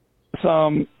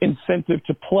some incentive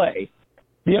to play.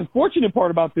 The unfortunate part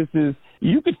about this is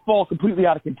you could fall completely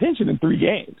out of contention in 3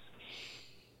 games.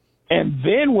 And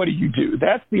then what do you do?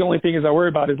 That's the only thing I worry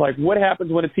about, is like, what happens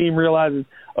when a team realizes,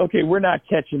 okay, we're not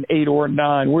catching 8 or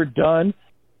 9, we're done.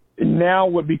 Now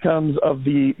what becomes of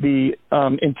the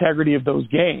integrity of those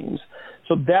games?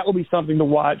 So that will be something to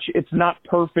watch. It's not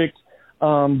perfect,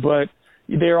 but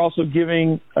they're also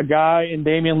giving a guy in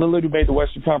Damian Lillard, who made the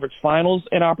Western Conference Finals,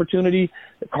 an opportunity.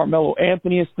 Carmelo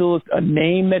Anthony is still a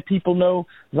name that people know.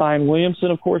 Zion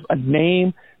Williamson, of course, a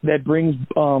name that brings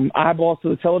eyeballs to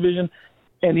the television.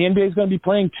 And the NBA is going to be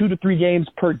playing 2 to 3 games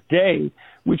per day,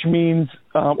 which means,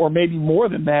 or maybe more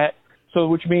than that, so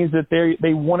which means that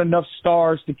they want enough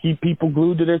stars to keep people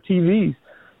glued to their TVs.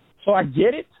 So I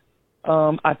get it.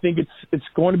 I think it's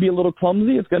going to be a little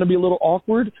clumsy. It's going to be a little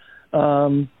awkward.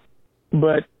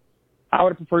 But I would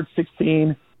have preferred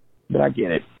 16, but I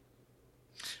get it.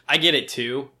 I get it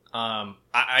too.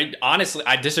 I honestly,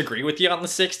 I disagree with you on the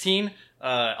 16.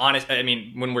 I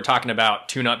mean, when we're talking about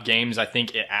tune-up games, I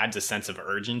think it adds a sense of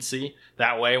urgency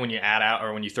that way when you add out,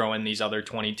 or when you throw in these other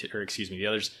 22, or excuse me, the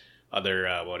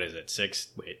other, what is it? 6,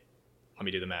 wait, let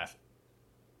me do the math.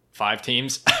 5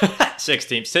 teams? 6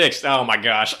 teams. 6. Oh my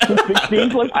gosh.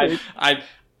 16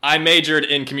 I majored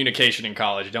in communication in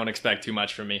college. Don't expect too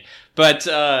much from me. But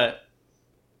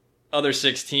other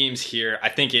 6 teams here, I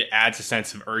think it adds a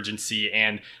sense of urgency.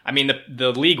 And I mean,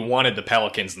 the league wanted the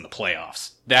Pelicans in the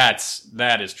playoffs.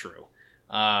 That is true.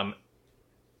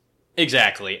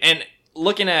 Exactly. And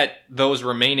looking at those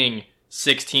remaining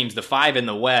 6 teams, the 5 in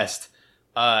the West,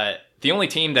 the only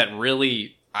team that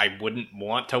really I wouldn't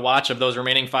want to watch of those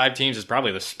remaining 5 teams is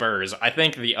probably the Spurs. I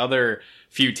think the other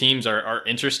few teams are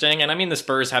interesting. And I mean, the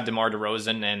Spurs have DeMar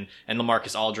DeRozan and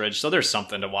LaMarcus Aldridge, so there's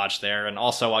something to watch there. And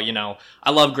also, I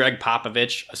love Greg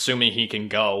Popovich, assuming he can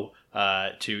go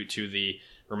to the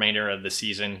remainder of the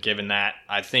season, given that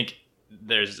I think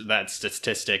there's that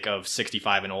statistic of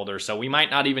 65 and older. So we might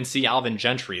not even see Alvin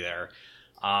Gentry there.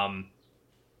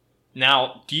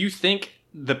 Now, do you think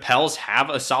the Pels have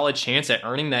a solid chance at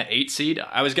earning that 8 seed?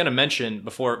 I was going to mention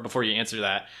before you answer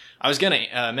that, I was going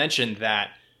to mention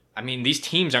that, I mean, these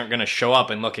teams aren't going to show up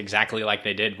and look exactly like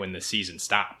they did when the season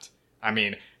stopped. I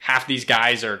mean, half these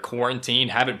guys are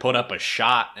quarantined, haven't put up a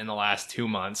shot in the last 2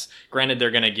 months. Granted,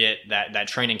 they're going to get that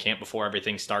training camp before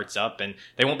everything starts up, and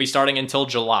they won't be starting until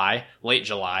late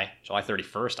July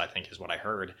 31st, I think is what I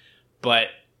heard. But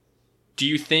do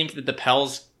you think that the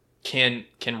Pels can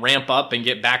ramp up and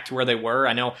get back to where they were?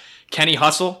 I know Kenny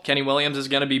Williams is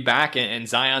going to be back, and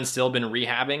Zion's still been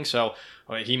rehabbing, so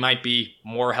he might be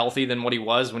more healthy than what he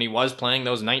was when he was playing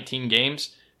those 19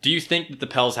 games. Do you think that the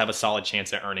Pels have a solid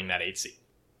chance at earning that 8 seed?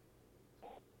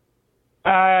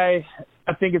 I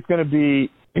think it's going to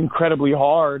be incredibly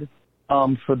hard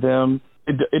for them.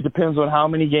 It depends on how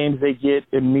many games they get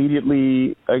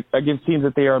immediately against teams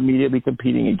that they are immediately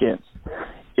competing against.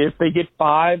 If they get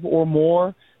 5 or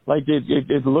more, like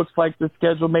it looks like the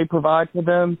schedule may provide for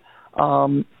them,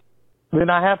 then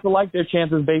I have to like their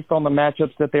chances based on the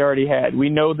matchups that they already had. We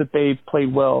know that they've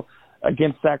played well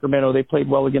against Sacramento. They played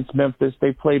well against Memphis.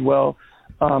 They played well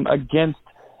against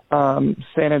San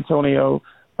Antonio.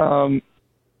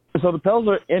 So the Pels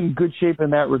are in good shape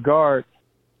in that regard.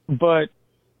 But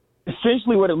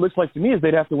essentially what it looks like to me is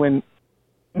they'd have to win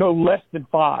no less than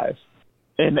 5.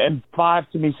 And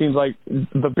 5 to me seems like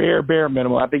the bare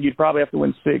minimum. I think you'd probably have to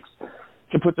win 6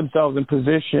 to put themselves in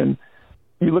position.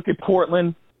 You look at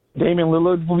Portland, Damian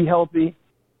Lillard will be healthy.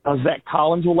 Zach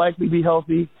Collins will likely be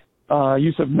healthy.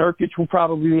 Yusuf Nurkic will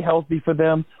probably be healthy for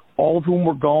them, all of whom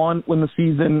were gone when the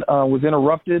season was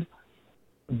interrupted.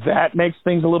 That makes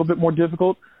things a little bit more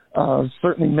difficult.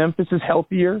 Certainly Memphis is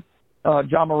healthier.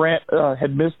 John Morant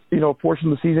had missed a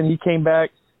portion of the season. He came back.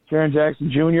 Jaren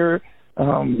Jackson Jr.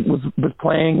 Was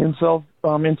playing himself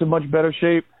into much better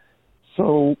shape.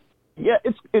 So, yeah,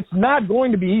 it's not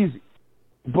going to be easy.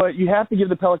 But you have to give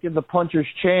the Pelicans a puncher's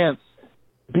chance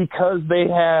because they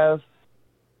have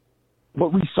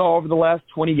what we saw over the last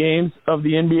 20 games of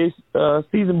the NBA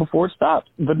season before it stopped,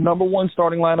 the number 1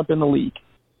 starting lineup in the league.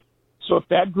 So if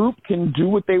that group can do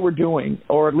what they were doing,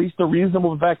 or at least a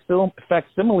reasonable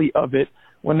facsimile of it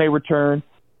when they return,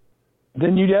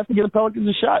 then you'd have to give the Pelicans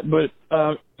a shot. But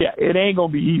it ain't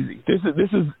gonna be easy. This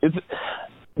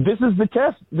is the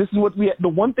test. This is what the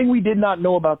one thing we did not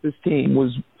know about this team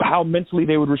was how mentally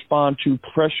they would respond to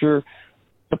pressure,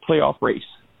 the playoff race,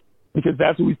 because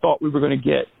that's what we thought we were going to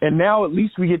get. And now at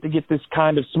least we get to get this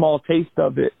kind of small taste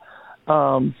of it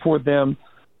for them.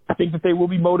 I think that they will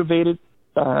be motivated.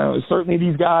 Certainly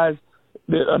these guys,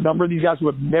 a number of these guys who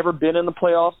have never been in the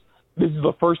playoffs, this is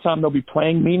the first time they'll be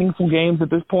playing meaningful games at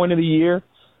this point of the year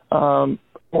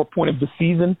or point of the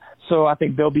season. So I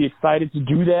think they'll be excited to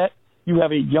do that. You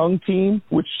have a young team,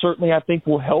 which certainly I think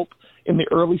will help in the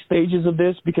early stages of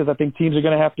this, because I think teams are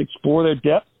going to have to explore their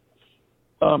depth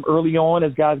early on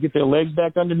as guys get their legs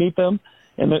back underneath them.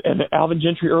 And Alvin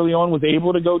Gentry early on was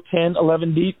able to go 10,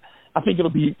 11 deep. I think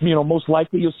it'll be, most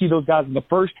likely you'll see those guys in the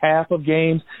first half of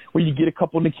games where you get a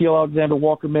couple Nickeil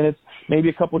Alexander-Walker minutes, maybe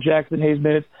a couple Jackson Hayes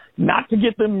minutes, not to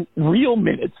get them real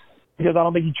minutes, because I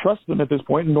don't think he trusts them at this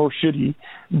point, nor should he.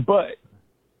 But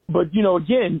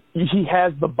again, he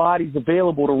has the bodies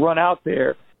available to run out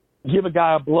there, give a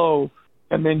guy a blow,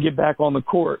 and then get back on the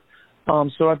court.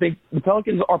 So I think the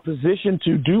Pelicans are positioned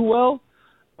to do well,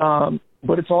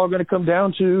 but it's all going to come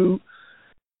down to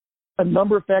a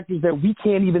number of factors that we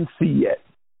can't even see yet.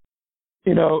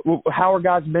 How are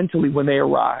guys mentally when they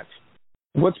arrive?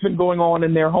 What's been going on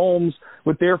in their homes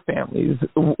with their families?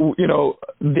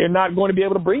 They're not going to be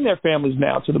able to bring their families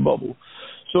now to the bubble.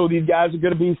 So these guys are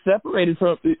going to be separated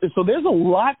from. So there's a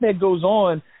lot that goes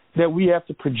on that we have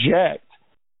to project.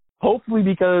 Hopefully,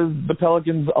 because the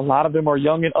Pelicans, a lot of them are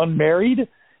young and unmarried,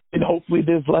 and hopefully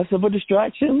there's less of a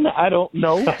distraction. I don't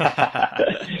know.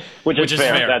 Which is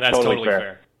fair. That's totally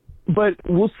fair. But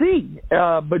we'll see.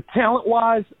 But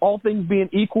talent-wise, all things being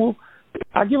equal,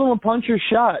 I give them a puncher's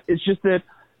shot. It's just that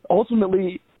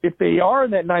ultimately if they are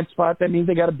in that ninth spot, that means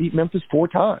they got to beat Memphis 4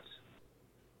 times.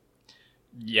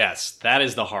 Yes, that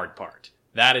is the hard part.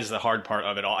 That is the hard part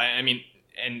of it all. I mean,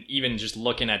 and even just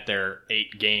looking at their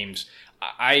 8 games,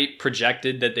 I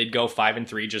projected that they'd go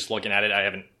 5-3 just looking at it. I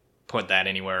haven't put that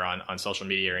anywhere on social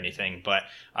media or anything, but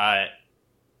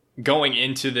going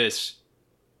into this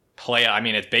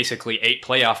it's basically 8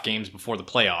 playoff games before the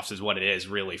playoffs is what it is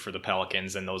really for the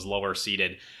Pelicans and those lower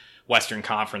seeded Western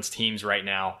Conference teams right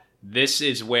now. This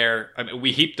is where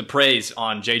we heaped the praise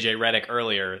on JJ Redick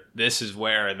earlier. This is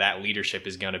where that leadership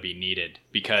is going to be needed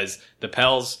because the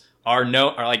Pels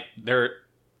they're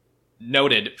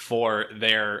noted for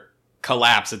their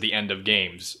collapse at the end of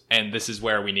games, and this is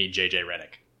where we need JJ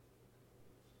Redick.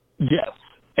 Yes,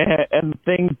 and the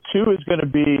thing too is going to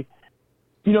be,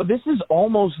 this is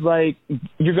almost like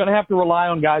you're going to have to rely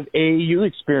on guys' AAU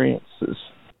experiences.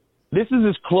 This is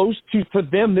as close to, for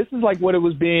them, this is like what it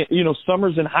was being,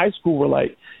 summers in high school were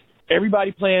like.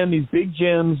 Everybody playing these big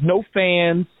gyms, no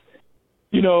fans,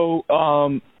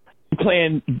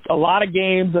 playing a lot of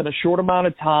games in a short amount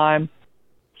of time.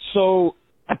 So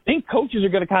I think coaches are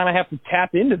going to kind of have to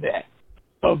tap into that.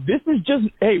 This is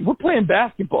just, hey, we're playing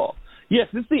basketball. Yes,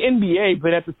 it's the NBA,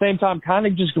 but at the same time, kind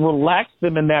of just relax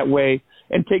them in that way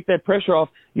and take that pressure off.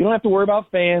 You don't have to worry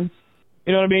about fans.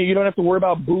 You know what I mean? You don't have to worry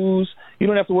about booze. You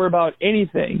don't have to worry about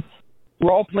anything.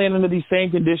 We're all playing under these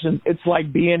same conditions. It's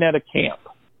like being at a camp.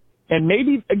 And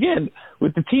maybe, again,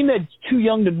 with the team that's too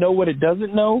young to know what it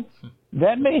doesn't know,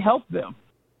 that may help them.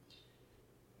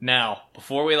 Now,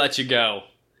 before we let you go,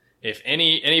 if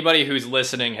anybody who's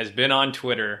listening has been on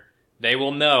Twitter, they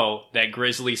will know that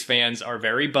Grizzlies fans are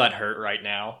very butthurt right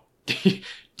now.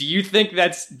 Do you think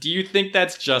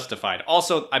that's justified?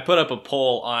 Also, I put up a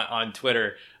poll on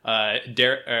Twitter.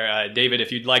 David,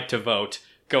 if you'd like to vote,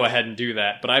 go ahead and do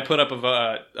that. But I put up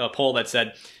a poll that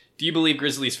said, do you believe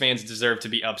Grizzlies fans deserve to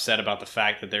be upset about the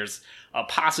fact that there's a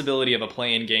possibility of a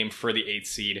play-in game for the 8th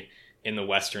seed in the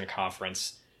Western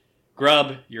Conference?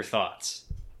 Grub, your thoughts?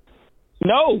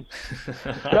 No.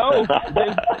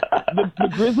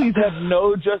 The Grizzlies have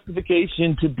no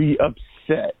justification to be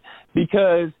upset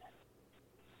because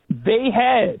they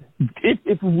had,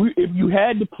 if you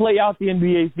had to play out the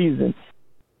NBA season,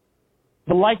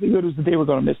 the likelihood was that they were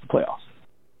going to miss the playoffs.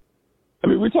 I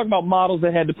mean, we're talking about models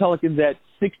that had the Pelicans at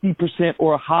 60%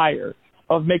 or higher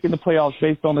of making the playoffs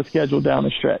based on the schedule down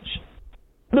the stretch.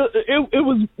 It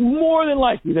was more than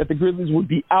likely that the Grizzlies would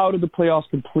be out of the playoffs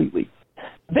completely.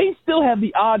 They still have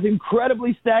the odds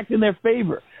incredibly stacked in their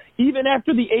favor. Even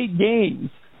after the 8 games,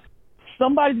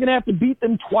 somebody's going to have to beat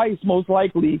them twice, most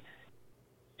likely,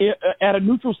 at a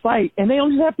neutral site, and they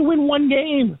only have to win 1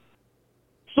 game.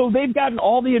 So they've gotten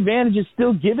all the advantages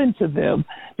still given to them.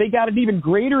 They got an even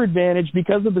greater advantage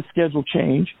because of the schedule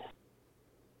change.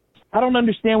 I don't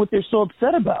understand what they're so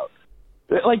upset about.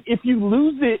 Like, if you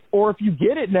lose it or if you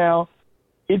get it now,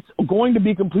 it's going to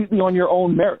be completely on your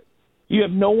own merit. You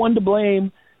have no one to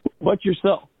blame but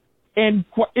yourself. And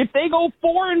if they go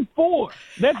 4-4,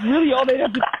 that's really all they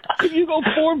have to. If you go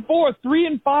 4-4,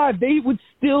 3-5, they would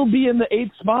still be in the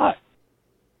 8th spot.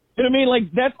 You know what I mean?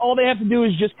 Like, that's all they have to do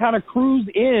is just kind of cruise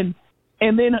in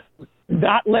and then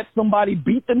not let somebody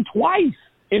beat them twice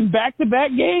in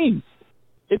back-to-back games.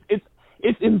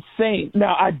 It's insane.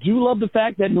 Now, I do love the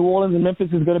fact that New Orleans and Memphis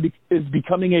is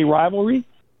becoming a rivalry.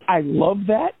 I love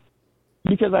that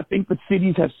because I think the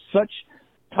cities have such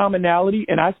commonality.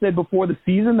 And I said before the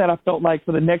season that I felt like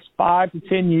for the next 5 to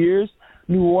 10 years,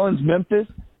 New Orleans-Memphis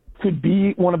could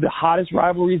be one of the hottest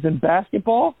rivalries in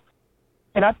basketball.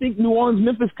 And I think New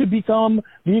Orleans-Memphis could become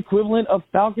the equivalent of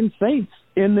Falcons-Saints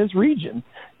in this region.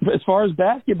 As far as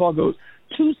basketball goes,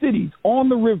 2 cities on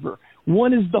the river.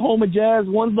 One is the home of jazz,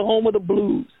 one's the home of the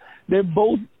blues. They're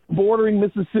both bordering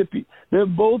Mississippi. They're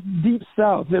both deep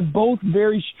south. They're both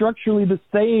very structurally the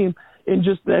same in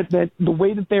just that the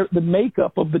way that they're the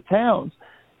makeup of the towns.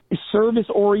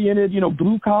 Service-oriented,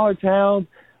 blue-collar towns,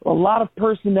 a lot of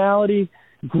personality,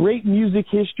 great music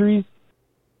histories.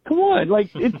 Come on,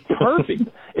 it's perfect.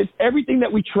 It's everything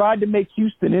that we tried to make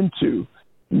Houston into.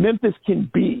 Memphis can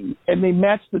be, and they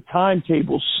match the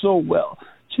timetable so well.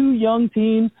 2 young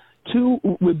teams,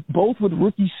 both with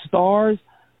rookie stars.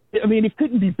 I mean, it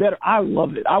couldn't be better. I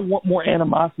love it. I want more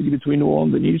animosity between New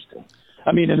Orleans and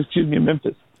Houston.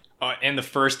 Memphis. And the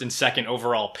 1st and 2nd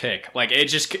overall pick.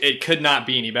 It could not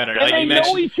be any better. And they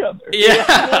know each other.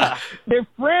 Yeah. They're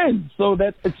friends, so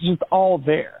it's just all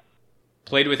there.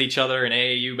 Played with each other in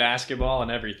AAU basketball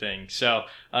and everything. So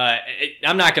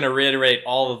I'm not going to reiterate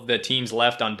all of the teams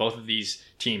left on both of these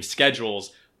teams'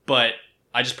 schedules, but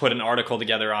I just put an article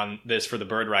together on this for the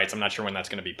Bird Rights. I'm not sure when that's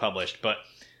going to be published, but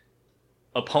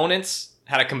opponents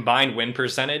had a combined win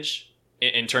percentage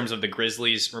in terms of the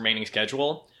Grizzlies' remaining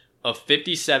schedule of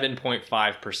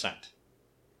 57.5%.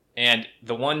 And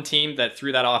the one team that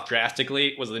threw that off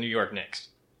drastically was the New York Knicks.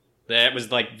 That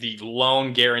was like the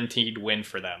lone guaranteed win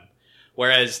for them.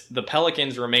 Whereas the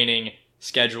Pelicans' remaining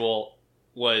schedule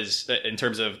was, in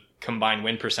terms of combined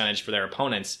win percentage for their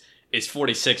opponents, is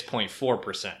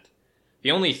 46.4%.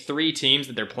 The only three teams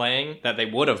that they're playing that they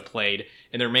would have played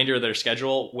in the remainder of their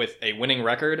schedule with a winning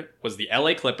record was the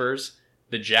LA Clippers,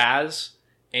 the Jazz,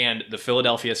 and the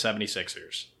Philadelphia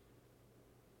 76ers.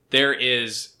 There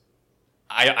is...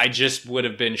 I just would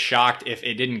have been shocked if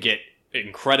it didn't get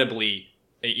incredibly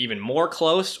even more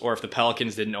close, or if the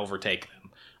Pelicans didn't overtake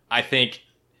them. I think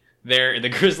the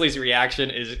Grizzlies'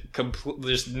 reaction is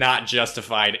just not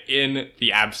justified in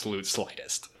the absolute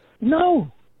slightest.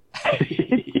 No.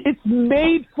 It's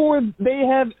made for, they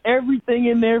have everything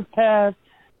in their path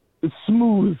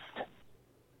smoothed.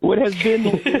 What has been,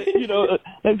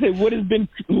 let's say what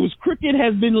was crooked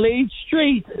has been laid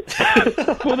straight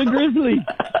for the Grizzlies.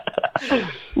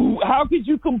 How could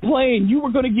you complain? You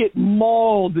were going to get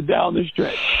mauled down the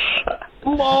stretch.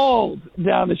 Mauled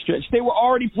down the stretch. They were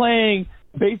already playing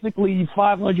basically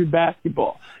 500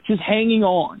 basketball, just hanging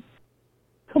on.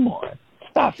 Come on,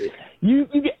 stop it. You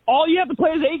get, all you have to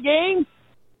play is 8 games.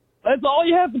 That's all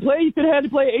you have to play. You could have had to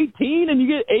play 18, and you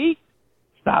get 8.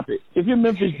 Stop it. If you're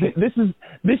Memphis,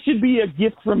 this should be a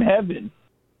gift from heaven.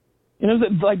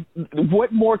 Like,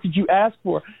 what more could you ask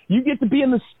for? You get to be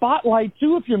in the spotlight,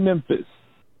 too, if you're Memphis.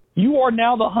 You are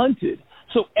now the hunted.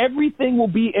 So everything will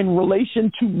be in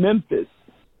relation to Memphis.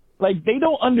 Like, they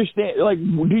don't understand. Like,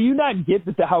 do you not get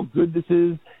how good this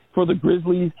is for the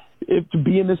Grizzlies to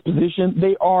be in this position?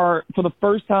 They are, for the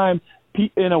first time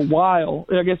in a while,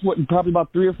 I guess, probably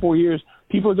about 3 or 4 years,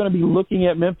 people are going to be looking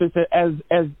at Memphis as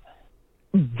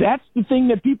that's the thing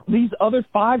that these other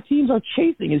 5 teams are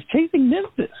chasing, is chasing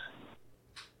Memphis.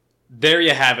 There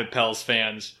you have it, Pels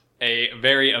fans. A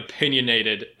very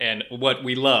opinionated and what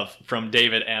we love from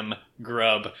David M.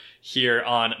 Grubb here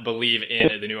on Believe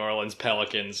in the New Orleans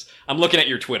Pelicans. I'm looking at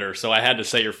your Twitter, so I had to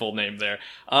say your full name there.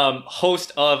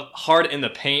 Host of Hard in the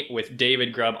Paint with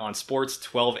David Grubb on Sports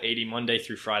 1280 Monday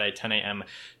through Friday, 10 a.m.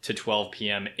 to 12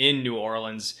 p.m. in New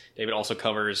Orleans. David also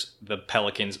covers the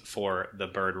Pelicans for the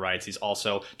Bird Rights. He's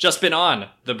also just been on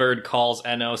the Bird Calls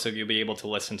NO, so you'll be able to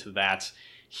listen to that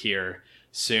here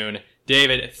soon.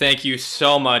 David, thank you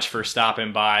so much for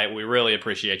stopping by. We really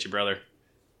appreciate you, brother.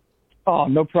 Oh,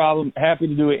 no problem. Happy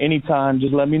to do it anytime.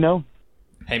 Just let me know.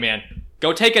 Hey, man,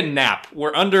 go take a nap.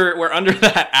 We're under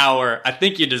that hour. I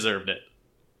think you deserved it.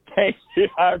 Thank you.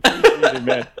 I appreciate it,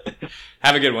 man.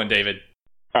 Have a good one, David.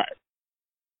 All right.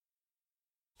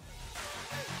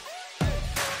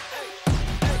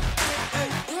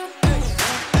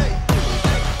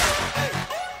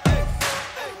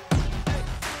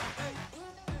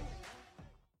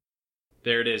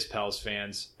 There it is, Pels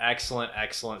fans. Excellent,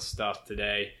 excellent stuff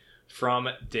today from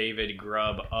David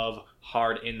Grubb of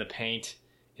Hard in the Paint.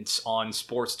 It's on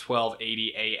Sports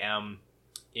 1280 AM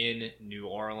in New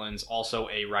Orleans. Also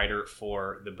a writer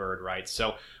for the Bird Rights.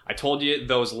 So I told you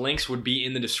those links would be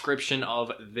in the description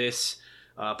of this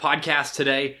podcast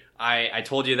today. I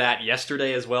told you that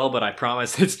yesterday as well, but I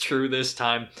promise it's true this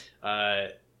time.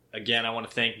 Again, I want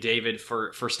to thank David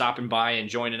for stopping by and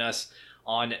joining us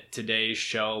on today's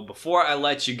show. Before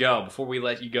we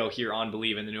let you go here on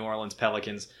Believe in the New Orleans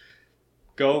Pelicans,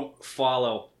 go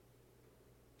follow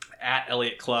at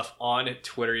Elliot Clough on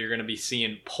Twitter. You're going to be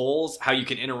seeing polls, how you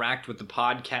can interact with the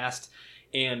podcast,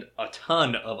 and a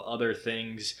ton of other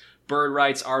things. Bird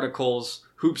Rights articles,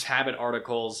 Hoops Habit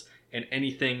articles, and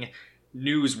anything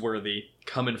newsworthy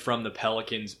coming from the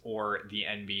Pelicans or the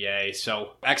NBA.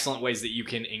 So excellent ways that you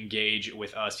can engage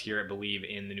with us here at Believe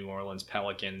in the New Orleans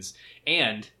Pelicans.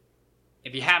 And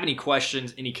if you have any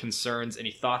questions, any concerns,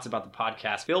 any thoughts about the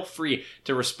podcast, feel free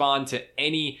to respond to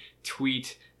any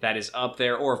tweet that is up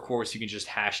there. Or, of course, you can just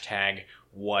hashtag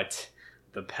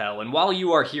 #WhatThePel. And while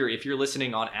you are here, if you're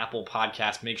listening on Apple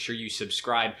Podcasts, make sure you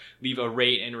subscribe, leave a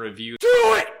rate and review.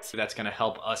 Do it! That's going to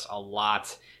help us a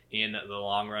lot in the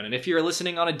long run. And if you're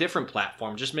listening on a different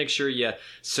platform, just make sure you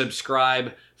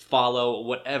subscribe, follow,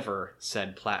 whatever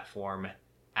said platform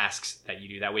asks that you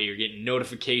do. That way you're getting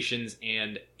notifications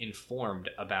and informed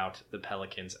about the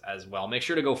Pelicans as well. Make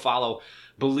sure to go follow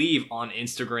Believe on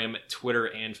Instagram, Twitter,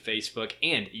 and Facebook.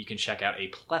 And you can check out a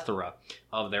plethora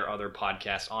of their other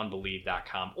podcasts on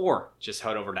Believe.com, or just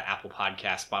head over to Apple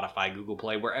Podcasts, Spotify, Google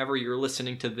Play, wherever you're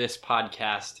listening to this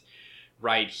podcast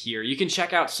right here. You can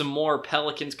check out some more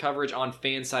Pelicans coverage on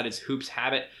Fansided's Hoops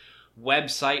Habit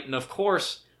website. And of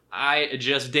course, I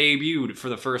just debuted for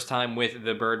the first time with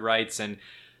the Bird Rights, and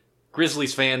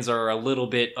Grizzlies fans are a little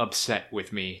bit upset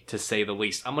with me, to say the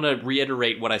least. I'm going to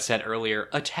reiterate what I said earlier,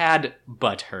 a tad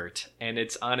butthurt. And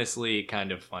it's honestly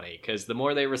kind of funny, because the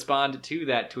more they respond to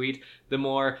that tweet, the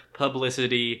more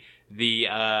publicity the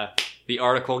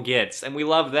article gets. And we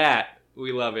love that.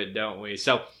 We love it, don't we?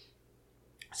 So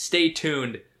stay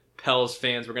tuned, Pels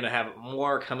fans. We're going to have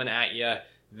more coming at you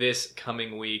this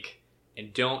coming week.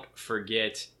 And don't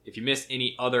forget, if you missed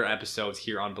any other episodes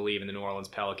here on Believe in the New Orleans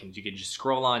Pelicans, you can just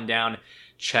scroll on down,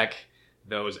 check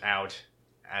those out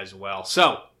as well.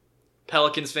 So,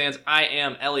 Pelicans fans, I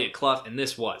am Elliot Clough, and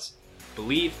this was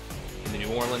Believe in the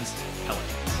New Orleans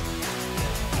Pelicans.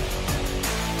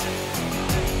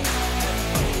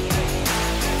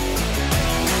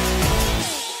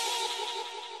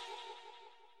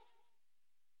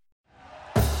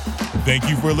 Thank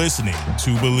you for listening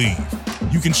to Believe.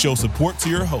 You can show support to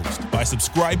your host by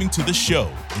subscribing to the show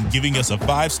and giving us a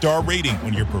 5-star rating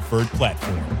on your preferred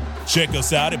platform. Check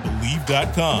us out at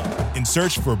Believe.com and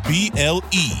search for BLEAV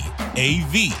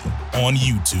on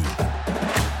YouTube.